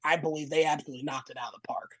coaching hire, I believe they absolutely knocked it out of the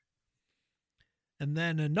park. And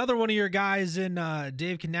then another one of your guys in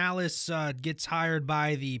Dave Canales gets hired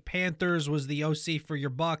by the Panthers, was the OC for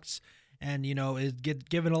your Bucs, and, is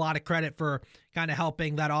given a lot of credit for kind of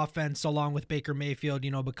helping that offense along with Baker Mayfield,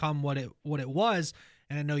 become what it was.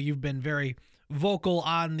 And I know you've been very vocal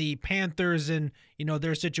on the Panthers and,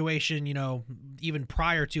 their situation, even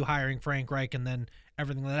prior to hiring Frank Reich and then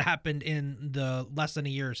everything that happened in the less than a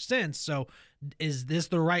year since. So is this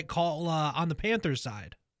the right call on the Panthers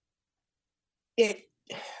side?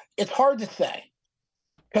 It's hard to say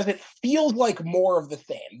because it feels like more of the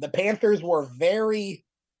same. The Panthers were very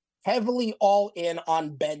heavily all in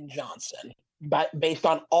on Ben Johnson, but based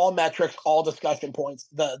on all metrics, all discussion points,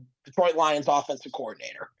 the Detroit Lions offensive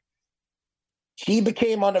coordinator. He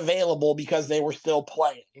became unavailable because they were still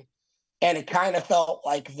playing. And it kind of felt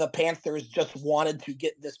like the Panthers just wanted to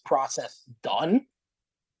get this process done.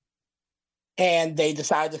 And they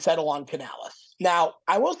decided to settle on Canales. Now,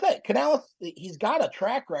 I will say, Canales, he's got a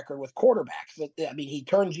track record with quarterbacks. I mean, he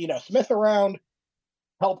turned Geno Smith around,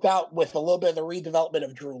 helped out with a little bit of the redevelopment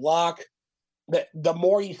of Drew Lock. The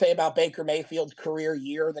more you say about Baker Mayfield's career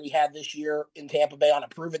year that he had this year in Tampa Bay on a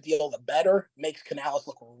prove-it deal, the better. Makes Canales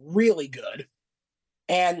look really good.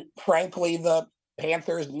 And frankly, the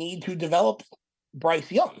Panthers need to develop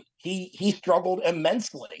Bryce Young. He struggled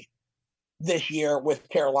immensely this year with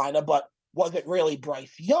Carolina, but was it really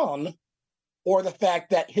Bryce Young or the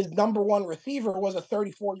fact that his number one receiver was a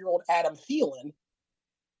 34-year-old Adam Thielen?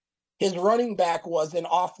 His running back was an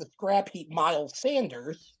off the scrap heap Miles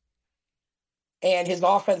Sanders, and his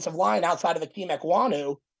offensive line outside of Akeem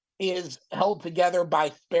Ekwonu is held together by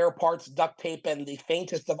spare parts, duct tape, and the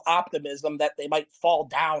faintest of optimism that they might fall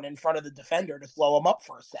down in front of the defender to slow him up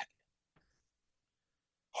for a second.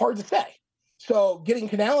 Hard to say. So getting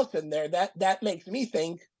Canales in there, that makes me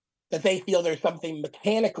think that they feel there's something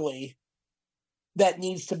mechanically that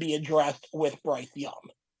needs to be addressed with Bryce Young.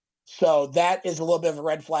 So that is a little bit of a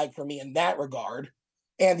red flag for me in that regard.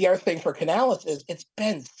 And the other thing for Canales is it's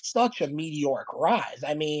been such a meteoric rise.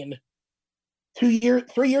 I mean, 3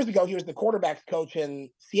 years ago, he was the quarterback's coach in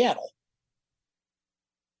Seattle.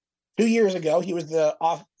 2 years ago, he was the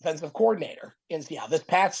offensive coordinator in Seattle. This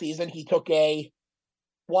past season, he took a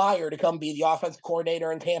flyer to come be the offensive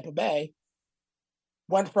coordinator in Tampa Bay.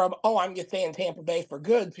 Went from, I'm going to stay in Tampa Bay for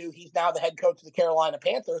good, to he's now the head coach of the Carolina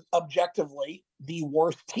Panthers, objectively the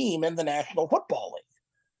worst team in the National Football League.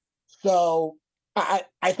 So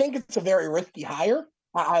I think it's a very risky hire.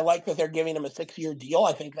 I like that they're giving him a 6-year deal.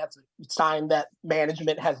 I think that's a sign that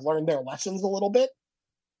management has learned their lessons a little bit.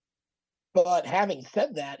 But having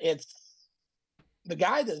said that, the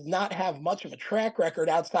guy does not have much of a track record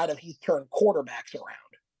outside of he's turned quarterbacks around.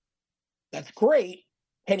 That's great.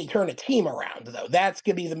 Can he turn a team around, though? That's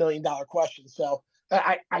going to be the $1 million question. So,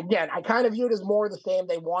 I kind of view it as more of the same.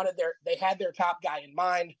 They had their top guy in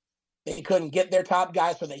mind. They couldn't get their top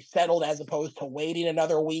guy, so they settled as opposed to waiting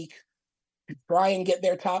another week to try and get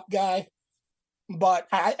their top guy. But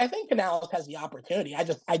I think Canales has the opportunity.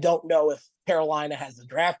 I don't know if Carolina has the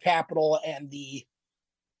draft capital and the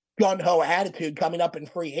gun-ho attitude coming up in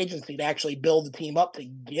free agency to actually build the team up to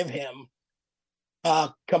give him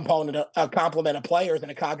a complement of players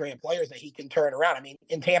and a cadre of players that he can turn around. I mean,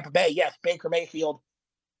 in Tampa Bay, yes, Baker Mayfield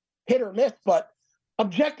hit or miss, but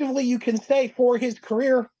objectively you can say for his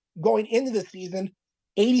career going into the season,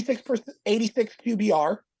 86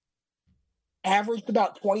 QBR, averaged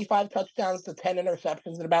about 25 touchdowns to 10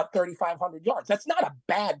 interceptions and about 3,500 yards. That's not a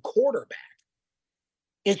bad quarterback.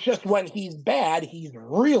 It's just when he's bad, he's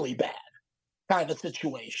really bad kind of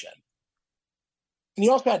situation. And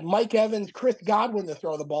you also had Mike Evans, Chris Godwin to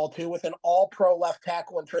throw the ball to with an all-pro left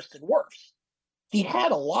tackle and Tristan Wirfs. He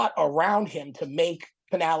had a lot around him to make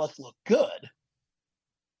Canales look good.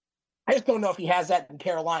 I just don't know if he has that in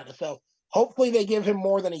Carolina. So hopefully they give him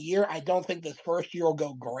more than a year. I don't think this first year will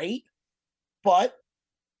go great. But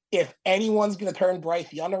if anyone's going to turn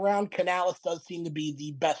Bryce Young around, Canales does seem to be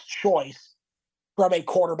the best choice from a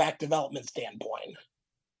quarterback development standpoint.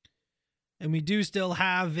 And we do still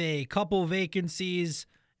have a couple vacancies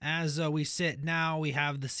As we sit now, we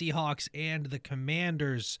have the Seahawks and the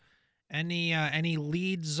Commanders. Any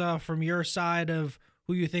leads from your side of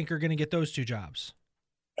who you think are going to get those two jobs?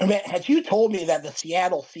 I mean, had you told me that the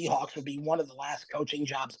Seattle Seahawks would be one of the last coaching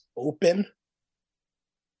jobs open,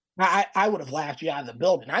 I would have laughed you out of the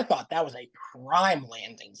building. I thought that was a prime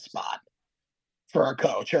landing spot for a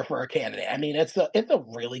coach or for a candidate. I mean, it's a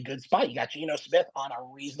really good spot. You got Geno Smith on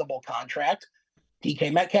a reasonable contract,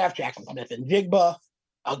 DK Metcalf, Jackson Smith, and Jigba,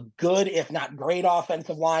 a good, if not great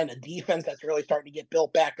offensive line, a defense that's really starting to get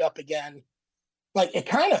built back up again. Like, it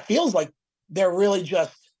kind of feels like they're really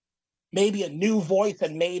just maybe a new voice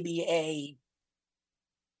and maybe a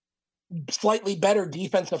slightly better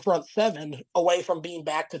defensive front seven away from being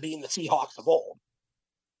back to being the Seahawks of old.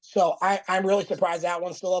 So I'm really surprised that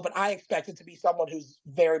one's still open. I expect it to be someone who's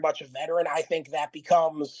very much a veteran. I think that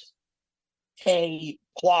becomes a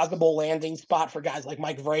plausible landing spot for guys like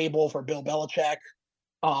Mike Vrabel, for Bill Belichick.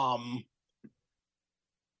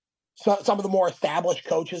 So some of the more established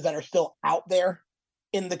coaches that are still out there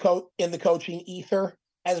in the coaching ether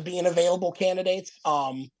as being available candidates.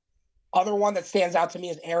 Other one that stands out to me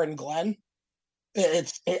is Aaron Glenn.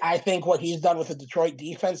 I think what he's done with the Detroit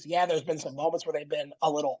defense, yeah, there's been some moments where they've been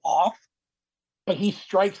a little off, but he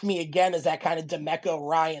strikes me again as that kind of DeMeco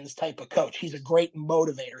Ryans type of coach. He's a great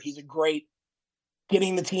motivator. He's a great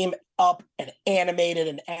getting the team up and animated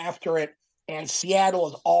and after it. And Seattle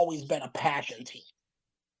has always been a passion team.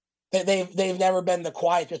 They've never been the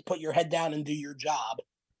quiet, just put your head down and do your job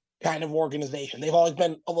kind of organization. They've always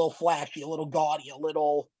been a little flashy, a little gaudy, a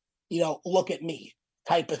little, look at me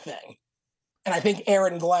type of thing. And I think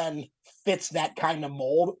Aaron Glenn fits that kind of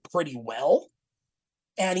mold pretty well.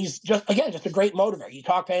 And he's just a great motivator. You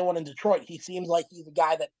talk to anyone in Detroit, he seems like he's a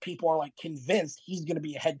guy that people are like convinced he's going to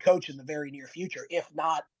be a head coach in the very near future, if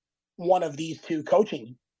not one of these two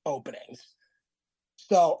coaching openings.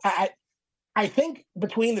 So I think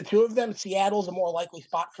between the two of them, Seattle's a more likely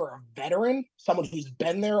spot for a veteran, someone who's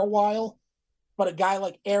been there a while. But a guy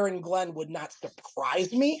like Aaron Glenn would not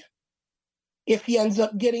surprise me if he ends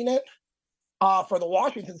up getting it. For the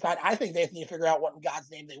Washington side, I think they need to figure out what in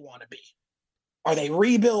God's name they want to be. Are they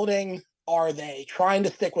rebuilding? Are they trying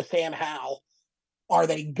to stick with Sam Howell? Are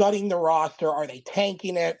they gutting the roster? Are they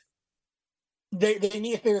tanking it? They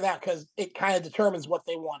need to figure that out because it kind of determines what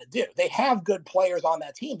they want to do. They have good players on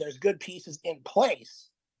that team. There's good pieces in place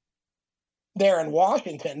there in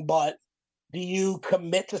Washington, but do you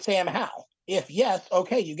commit to Sam Howell? If yes,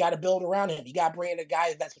 okay, you got to build around him. You got to bring in a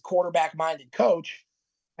guy that's a quarterback-minded coach.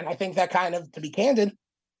 And I think that kind of, to be candid,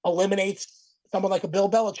 eliminates someone like a Bill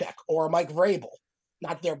Belichick or a Mike Vrabel.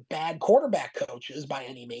 Not that they're bad quarterback coaches by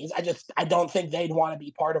any means. I don't think they'd want to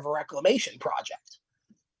be part of a reclamation project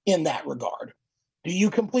in that regard. Do you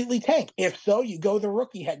completely tank? If so, you go the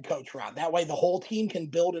rookie head coach route. That way the whole team can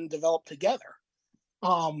build and develop together.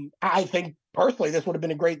 I think personally this would have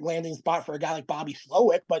been a great landing spot for a guy like Bobby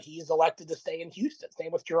Slowick, but he's elected to stay in Houston.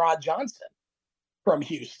 Same with Gerard Johnson from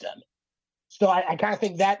Houston. So I kind of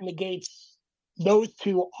think that negates those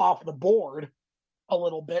two off the board a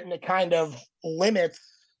little bit, and it kind of limits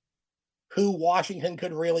who Washington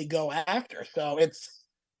could really go after. So it's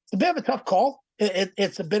a bit of a tough call.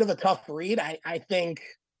 It's a bit of a tough read. I think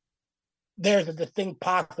there's a distinct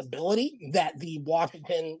possibility that the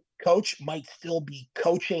Washington coach might still be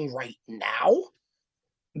coaching right now.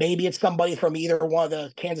 Maybe it's somebody from either one of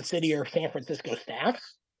the Kansas City or San Francisco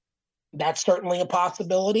staffs. That's certainly a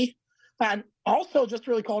possibility. And also, just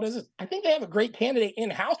to really call it, I think they have a great candidate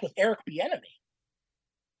in-house with Eric Bieniemy.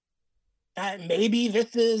 Maybe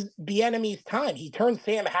this is Bieniemy's time. He turned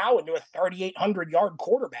Sam Howell into a 3,800-yard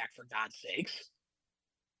quarterback, for God's sakes,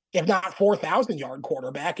 if not 4,000-yard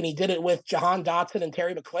quarterback. And he did it with Jahan Dotson and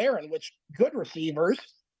Terry McLaurin, which good receivers.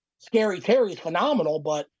 Scary Terry's phenomenal,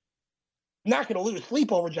 but I'm not going to lose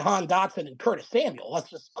sleep over Jahan Dotson and Curtis Samuel.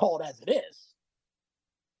 Let's just call it as it is.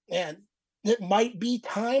 And it might be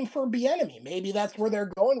time for Bieniemy. Maybe that's where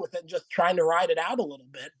they're going with it, just trying to ride it out a little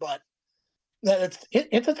bit. But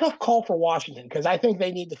it's a tough call for Washington because I think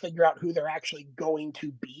they need to figure out who they're actually going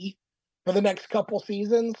to be for the next couple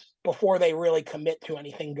seasons before they really commit to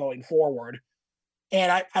anything going forward.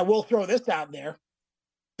 And I will throw this out there.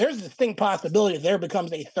 There's a distinct possibility there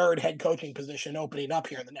becomes a third head coaching position opening up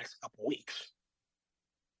here in the next couple weeks.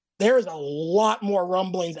 There is a lot more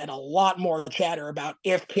rumblings and a lot more chatter about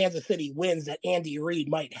if Kansas City wins that Andy Reid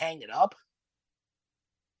might hang it up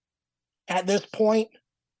at this point.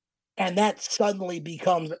 And that suddenly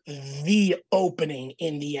becomes the opening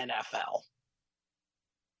in the NFL.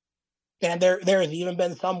 And there has even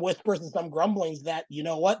been some whispers and some grumblings that, you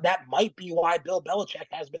know what, that might be why Bill Belichick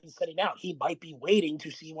has been sitting out. He might be waiting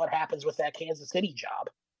to see what happens with that Kansas City job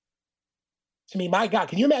I mean, my God,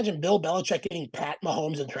 can you imagine Bill Belichick getting Pat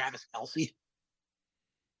Mahomes and Travis Kelce?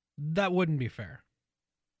 That wouldn't be fair.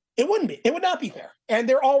 It wouldn't be. It would not be fair. And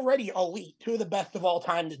they're already elite, two of the best of all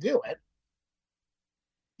time to do it.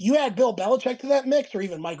 You add Bill Belichick to that mix, or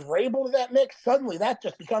even Mike Vrabel to that mix, suddenly that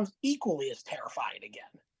just becomes equally as terrifying again.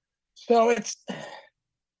 So it's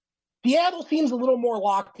Seattle seems a little more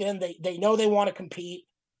locked in. They know they want to compete.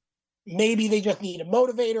 Maybe they just need a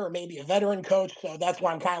motivator or maybe a veteran coach. So that's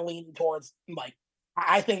why I'm kind of leaning towards Mike.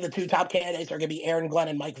 I think the two top candidates are going to be Aaron Glenn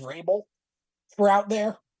and Mike Vrabel for out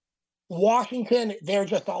there. Washington, they're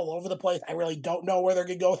just all over the place. I really don't know where they're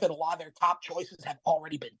going to go with it. A lot of their top choices have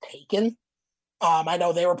already been taken. I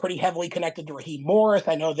know they were pretty heavily connected to Raheem Morris.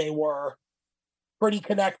 I know they were pretty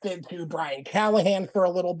connected to Brian Callahan for a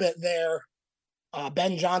little bit there.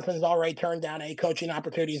 Ben Johnson's already turned down a coaching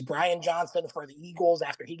opportunities. Brian Johnson for the Eagles,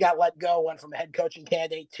 after he got let go, went from a head coaching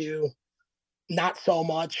candidate to not so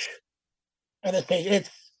much. At this stage, it's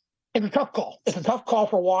a tough call. It's a tough call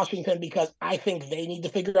for Washington because I think they need to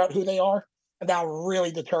figure out who they are, and that'll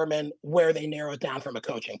really determine where they narrow it down from a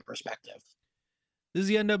coaching perspective. This is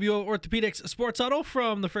the NWO Orthopedics Sports Huddle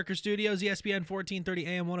from the Fricker Studios, ESPN 1430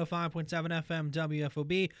 AM, 105.7 FM,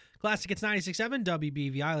 WFOB. Classic Hits 96.7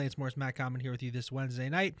 WBVI. Lance Morris, Matt Common here with you this Wednesday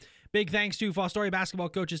night. Big thanks to Fostoria basketball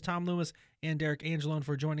coaches Thom Loomis and Derek Angelone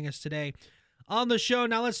for joining us today on the show.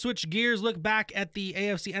 Now let's switch gears, look back at the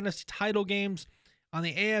AFC NFC Title Games. On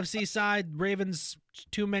the AFC side, Ravens,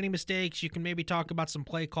 too many mistakes. You can maybe talk about some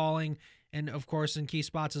play calling and, of course, in key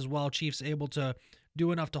spots as well. Chiefs able to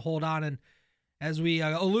do enough to hold on. And as we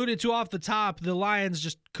alluded to off the top, the Lions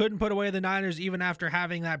just couldn't put away the Niners even after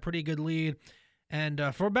having that pretty good lead. And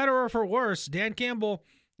for better or for worse, Dan Campbell,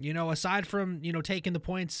 aside from, taking the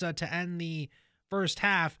points to end the first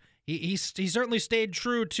half, he certainly stayed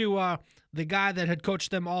true to the guy that had coached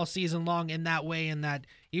them all season long in that way, and that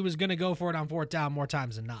he was going to go for it on fourth down more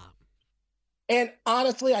times than not. And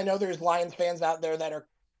honestly, I know there's Lions fans out there that are,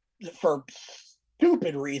 for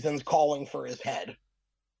stupid reasons, calling for his head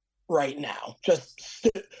right now. Just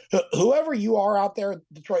whoever you are out there,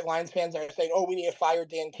 Detroit Lions fans that are saying, oh, we need to fire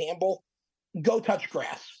Dan Campbell, go touch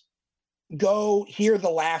grass. Go hear the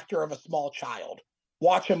laughter of a small child.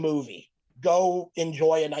 Watch a movie. Go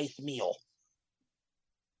enjoy a nice meal.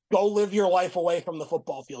 Go live your life away from the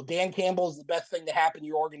football field. Dan Campbell is the best thing to happen to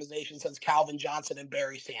your organization since Calvin Johnson and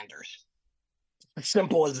Barry Sanders. As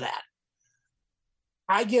simple as that.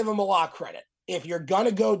 I give him a lot of credit. If you're going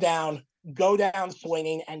to go down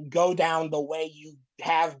swinging and go down the way you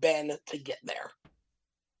have been to get there.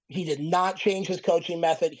 He did not change his coaching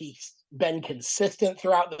method. He's been consistent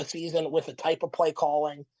throughout the season with the type of play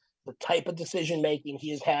calling, the type of decision-making he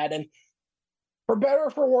has had. And for better or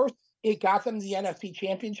for worse, it got them the NFC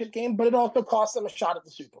Championship game, but it also cost them a shot at the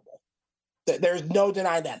Super Bowl. There's no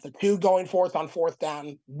denying that. The two going forth on fourth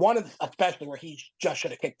down, one of especially where he just should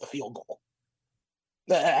have kicked the field goal.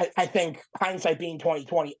 I think hindsight being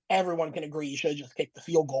 2020, everyone can agree you should have just kicked the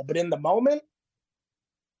field goal. But in the moment,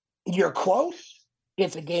 you're close.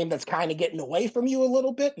 It's a game that's kind of getting away from you a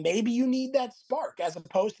little bit. Maybe you need that spark as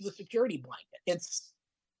opposed to the security blanket.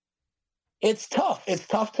 It's tough. It's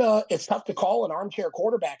tough to call an armchair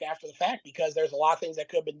quarterback after the fact because there's a lot of things that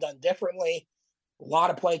could have been done differently. A lot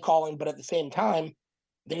of play calling, but at the same time,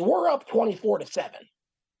 they were up 24-7.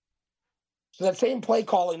 So that same play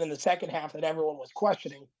calling in the second half that everyone was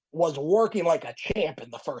questioning was working like a champ in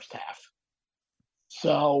the first half.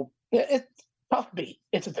 So it's a tough beat.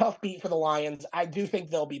 It's a tough beat for the Lions. I do think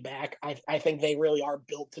they'll be back. I think they really are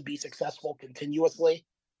built to be successful continuously.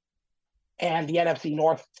 And the NFC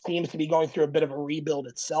North seems to be going through a bit of a rebuild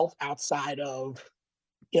itself outside of,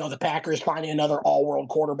 the Packers finding another all-world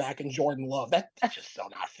quarterback in Jordan Love. That's just so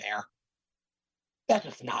not fair. That's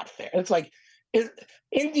just not fair. It's like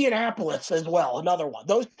Indianapolis as well, another one.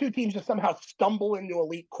 Those two teams just somehow stumble into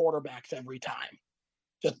elite quarterbacks every time.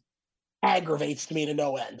 Just aggravates me to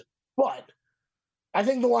no end. But I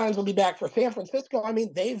think the Lions will be back for San Francisco. I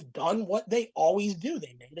mean, they've done what they always do.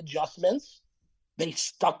 They made adjustments. They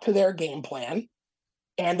stuck to their game plan,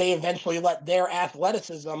 and they eventually let their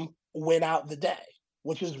athleticism win out the day,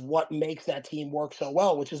 which is what makes that team work so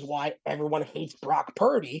well, which is why everyone hates Brock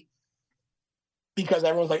Purdy, because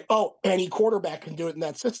everyone's like, oh, any quarterback can do it in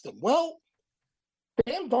that system. Well,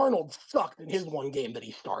 Sam Darnold sucked in his one game that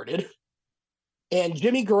he started, and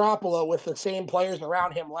Jimmy Garoppolo, with the same players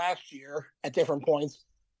around him last year at different points,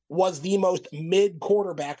 was the most mid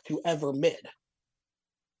quarterback to ever mid.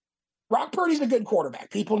 Brock Purdy's a good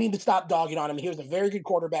quarterback. People need to stop dogging on him. He was a very good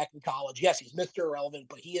quarterback in college. Yes, he's Mr. Irrelevant,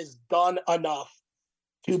 but he has done enough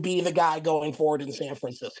to be the guy going forward in San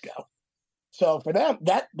Francisco. So for them,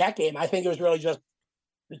 that game, I think it was really just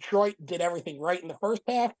Detroit did everything right in the first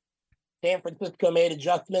half. San Francisco made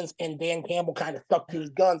adjustments, and Dan Campbell kind of stuck to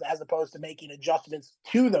his guns as opposed to making adjustments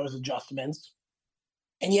to those adjustments.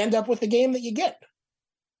 And you end up with the game that you get.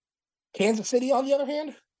 Kansas City, on the other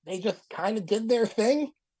hand, they just kind of did their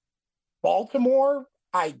thing. Baltimore,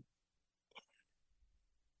 I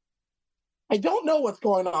don't know what's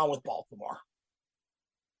going on with Baltimore.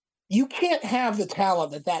 You can't have the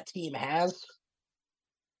talent that that team has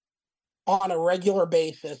on a regular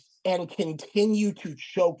basis and continue to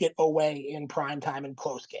choke it away in primetime and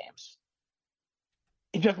close games.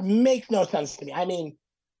 It just makes no sense to me. I mean,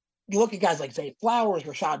 you look at guys like Zay Flowers,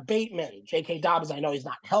 Rashad Bateman, J.K. Dobbins. I know he's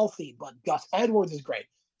not healthy, but Gus Edwards is great.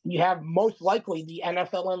 You have most likely the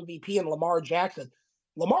NFL MVP in Lamar Jackson.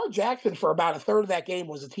 Lamar Jackson, for about a third of that game,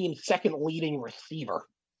 was the team's second leading receiver.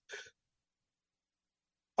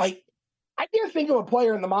 Like, I can't think of a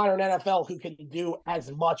player in the modern NFL who can do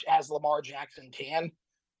as much as Lamar Jackson can,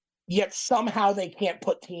 yet somehow they can't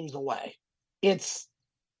put teams away. It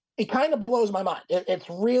kind of blows my mind. It's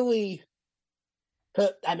really,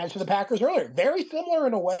 I mentioned the Packers earlier, very similar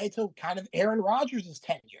in a way to kind of Aaron Rodgers'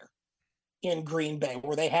 tenure in Green Bay,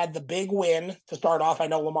 where they had the big win to start off. I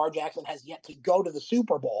know Lamar Jackson has yet to go to the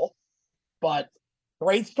Super Bowl, but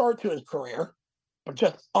great start to his career, but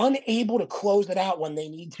just unable to close it out when they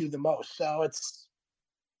need to the most. So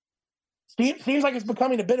seems like it's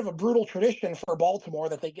becoming a bit of a brutal tradition for Baltimore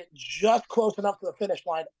that they get just close enough to the finish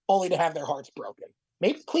line only to have their hearts broken.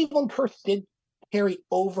 Maybe Cleveland curse did carry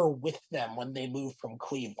over with them when they moved from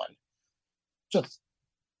Cleveland. Just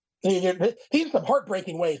these some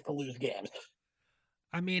heartbreaking ways to lose games.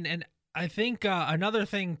 I mean, and I think another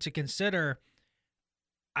thing to consider,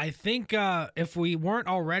 I think if we weren't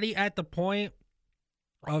already at the point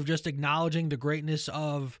of just acknowledging the greatness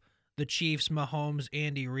of the Chiefs, Mahomes,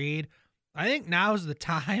 Andy Reid, I think now's the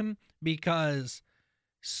time, because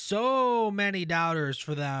so many doubters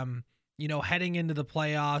for them, heading into the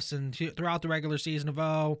playoffs and throughout the regular season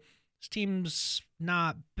of, this team's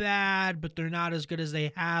not bad, but they're not as good as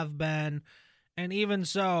they have been. And even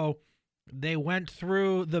so, they went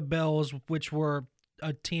through the Bills, which were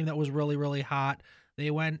a team that was really, really hot. They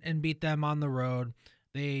went and beat them on the road.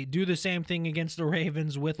 They do the same thing against the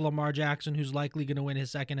Ravens with Lamar Jackson, who's likely going to win his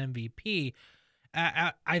second MVP.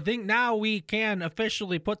 I think now we can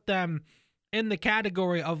officially put them in the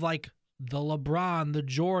category of like the LeBron, the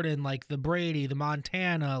Jordan, like the Brady, the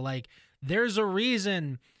Montana. Like, there's a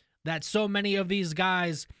reason that so many of these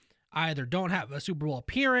guys either don't have a Super Bowl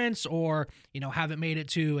appearance or, haven't made it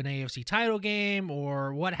to an AFC title game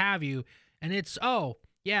or what have you. And it's,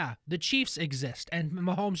 the Chiefs exist and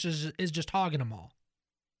Mahomes is just hogging them all.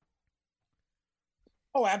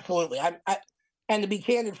 Oh, absolutely. And to be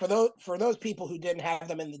candid, for those people who didn't have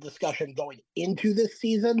them in the discussion going into this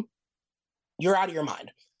season, you're out of your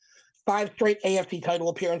mind. 5 straight AFC title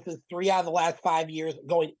appearances, 3 out of the last 5 years,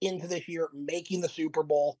 going into this year, making the Super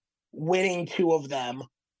Bowl, winning 2 of them.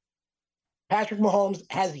 Patrick Mahomes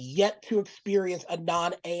has yet to experience a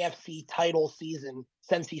non-AFC title season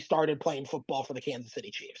since he started playing football for the Kansas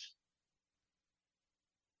City Chiefs.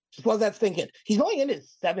 Just let that sink in. He's only in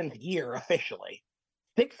his 7th year officially,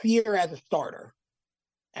 6th year as a starter.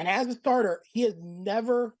 And as a starter, he has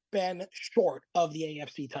never been short of the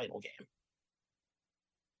AFC title game.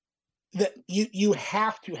 That you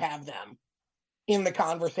have to have them in the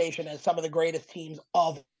conversation as some of the greatest teams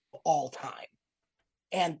of all time.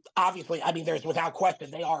 And obviously, I mean, there's without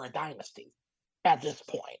question, they are a dynasty at this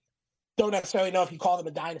point. Don't necessarily know if you call them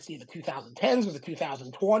a dynasty in the 2010s or the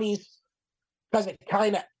 2020s, because it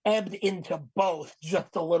kind of ebbed into both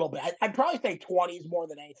just a little bit. I'd probably say 20s more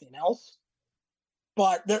than anything else.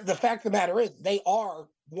 But the fact of the matter is, they are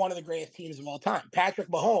one of the greatest teams of all time. Patrick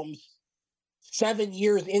Mahomes, 7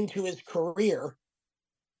 years into his career,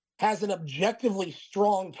 has an objectively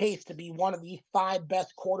strong case to be one of the 5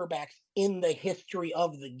 best quarterbacks in the history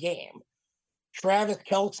of the game. Travis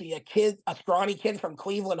Kelce, a scrawny kid from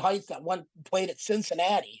Cleveland Heights that played at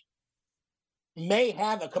Cincinnati, may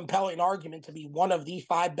have a compelling argument to be one of the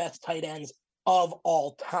 5 best tight ends of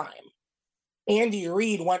all time. Andy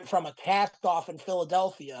Reid went from a cast-off in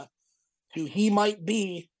Philadelphia to he might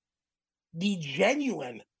be the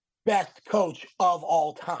genuine best coach of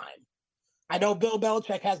all time. I know Bill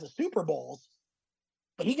Belichick has the Super Bowls,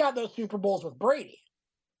 but he got those Super Bowls with Brady.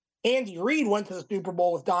 Andy Reid went to the Super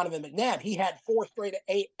Bowl with Donovan McNabb. He had 4 straight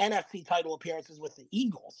NFC title appearances with the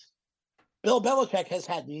Eagles. Bill Belichick has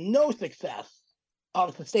had no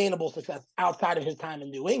sustainable success outside of his time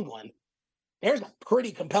in New England. There's a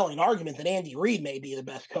pretty compelling argument that Andy Reid may be the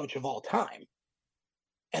best coach of all time.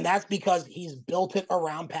 And that's because he's built it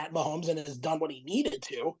around Pat Mahomes and has done what he needed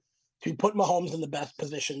to to put Mahomes in the best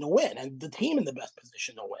position to win and the team in the best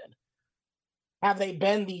position to win. Have they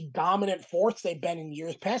been the dominant force they've been in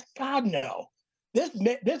years past? God, no.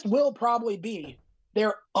 This will probably be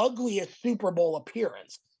their ugliest Super Bowl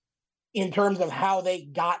appearance in terms of how they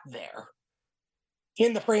got there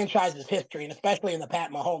in the franchise's history, and especially in the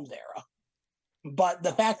Pat Mahomes era. But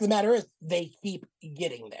the fact of the matter is they keep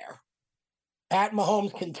getting there. Pat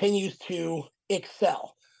Mahomes continues to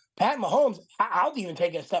excel. Pat Mahomes, I'll even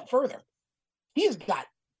take it a step further. He's got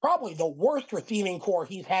probably the worst receiving core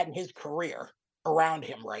he's had in his career around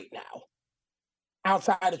him right now,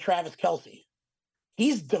 outside of Travis Kelce.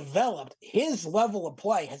 He's developed, his level of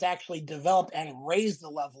play has actually developed and raised the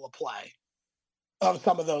level of play of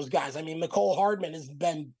some of those guys. I mean, Mecole Hardman has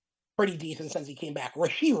been pretty decent since he came back.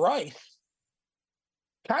 Rashee Rice,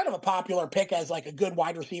 kind of a popular pick as like a good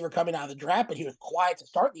wide receiver coming out of the draft, but he was quiet to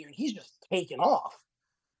start the year, and he's just taken off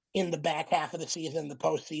in the back half of the season, the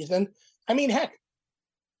postseason. I mean, heck,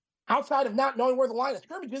 outside of not knowing where the line of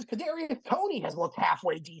scrimmage is, Kadarius Toney has looked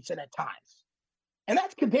halfway decent at times. And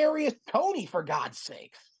that's Kadarius Toney, for God's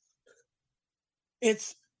sakes.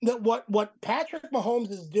 It's that what Patrick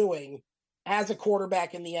Mahomes is doing as a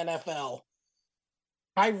quarterback in the NFL,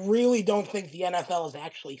 I really don't think the NFL has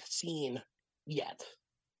actually seen yet.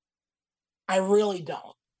 I really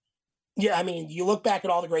don't. Yeah, I mean, you look back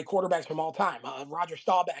at all the great quarterbacks from all time. Roger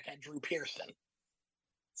Staubach had Drew Pearson.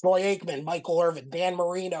 Troy Aikman, Michael Irvin, Dan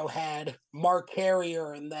Marino had Mark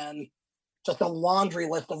Carrier, and then just a laundry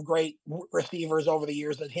list of great receivers over the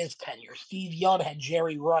years of his tenure. Steve Young had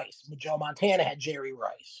Jerry Rice. Joe Montana had Jerry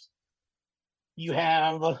Rice. You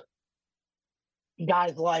have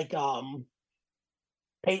guys like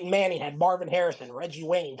Peyton Manning had Marvin Harrison, Reggie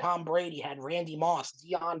Wayne, Tom Brady had Randy Moss,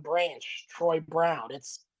 Deion Branch, Troy Brown.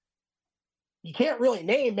 You can't really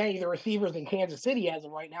name many of the receivers in Kansas City as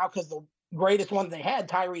of right now because the greatest one they had,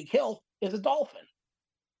 Tyreek Hill, is a Dolphin.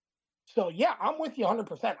 So, yeah, I'm with you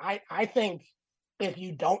 100%. I think if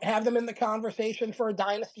you don't have them in the conversation for a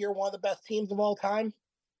dynasty or one of the best teams of all time,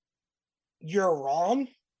 you're wrong,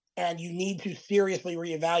 and you need to seriously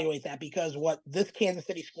reevaluate that because what this Kansas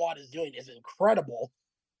City squad is doing is incredible.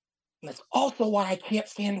 And that's also why I can't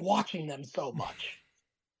stand watching them so much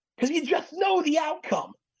because you just know the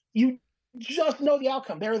outcome. You just know the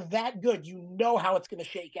outcome. They're that good. You know how it's going to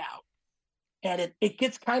shake out. And it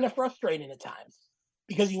gets kind of frustrating at times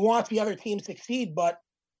because you want the other team succeed. But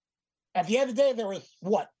at the end of the day, there was,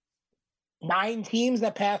 9 teams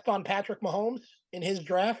that passed on Patrick Mahomes in his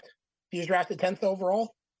draft? He was drafted 10th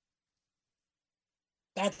overall.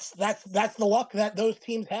 That's the luck that those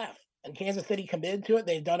teams have. And Kansas City committed to it.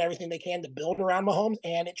 They've done everything they can to build around Mahomes,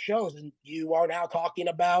 and it shows. And you are now talking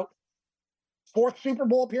about 4th Super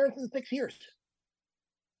Bowl appearance in 6 years.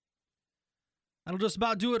 That'll just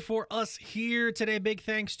about do it for us here today. Big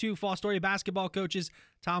thanks to Fostoria basketball coaches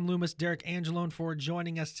Thom, Loomis, Derek Angelone for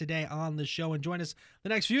joining us today on the show. And join us the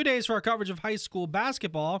next few days for our coverage of high school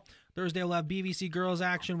basketball. Thursday we'll have BVC girls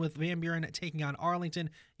action with Van Buren taking on Arlington.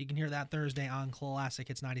 You can hear that Thursday on Classic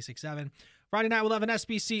Hits 96.7. Friday night we'll have an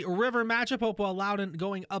SBC River matchup. Hopewell Loudon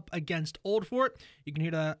going up against Old Fort. You can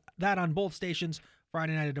hear that on both stations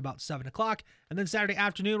Friday night at about 7 o'clock. And then Saturday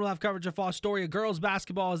afternoon, we'll have coverage of Fostoria girls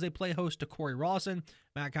basketball as they play host to Corey Rawson.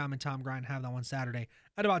 Matt Com and Tom Grind have that one Saturday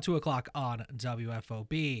at about 2 o'clock on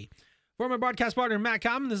WFOB. For my broadcast partner, Matt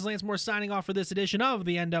Com, this is Lance Moore signing off for this edition of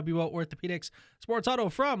the NWO Orthopedics Sports Huddle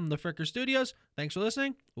from the Fricker Studios. Thanks for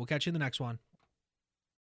listening. We'll catch you in the next one.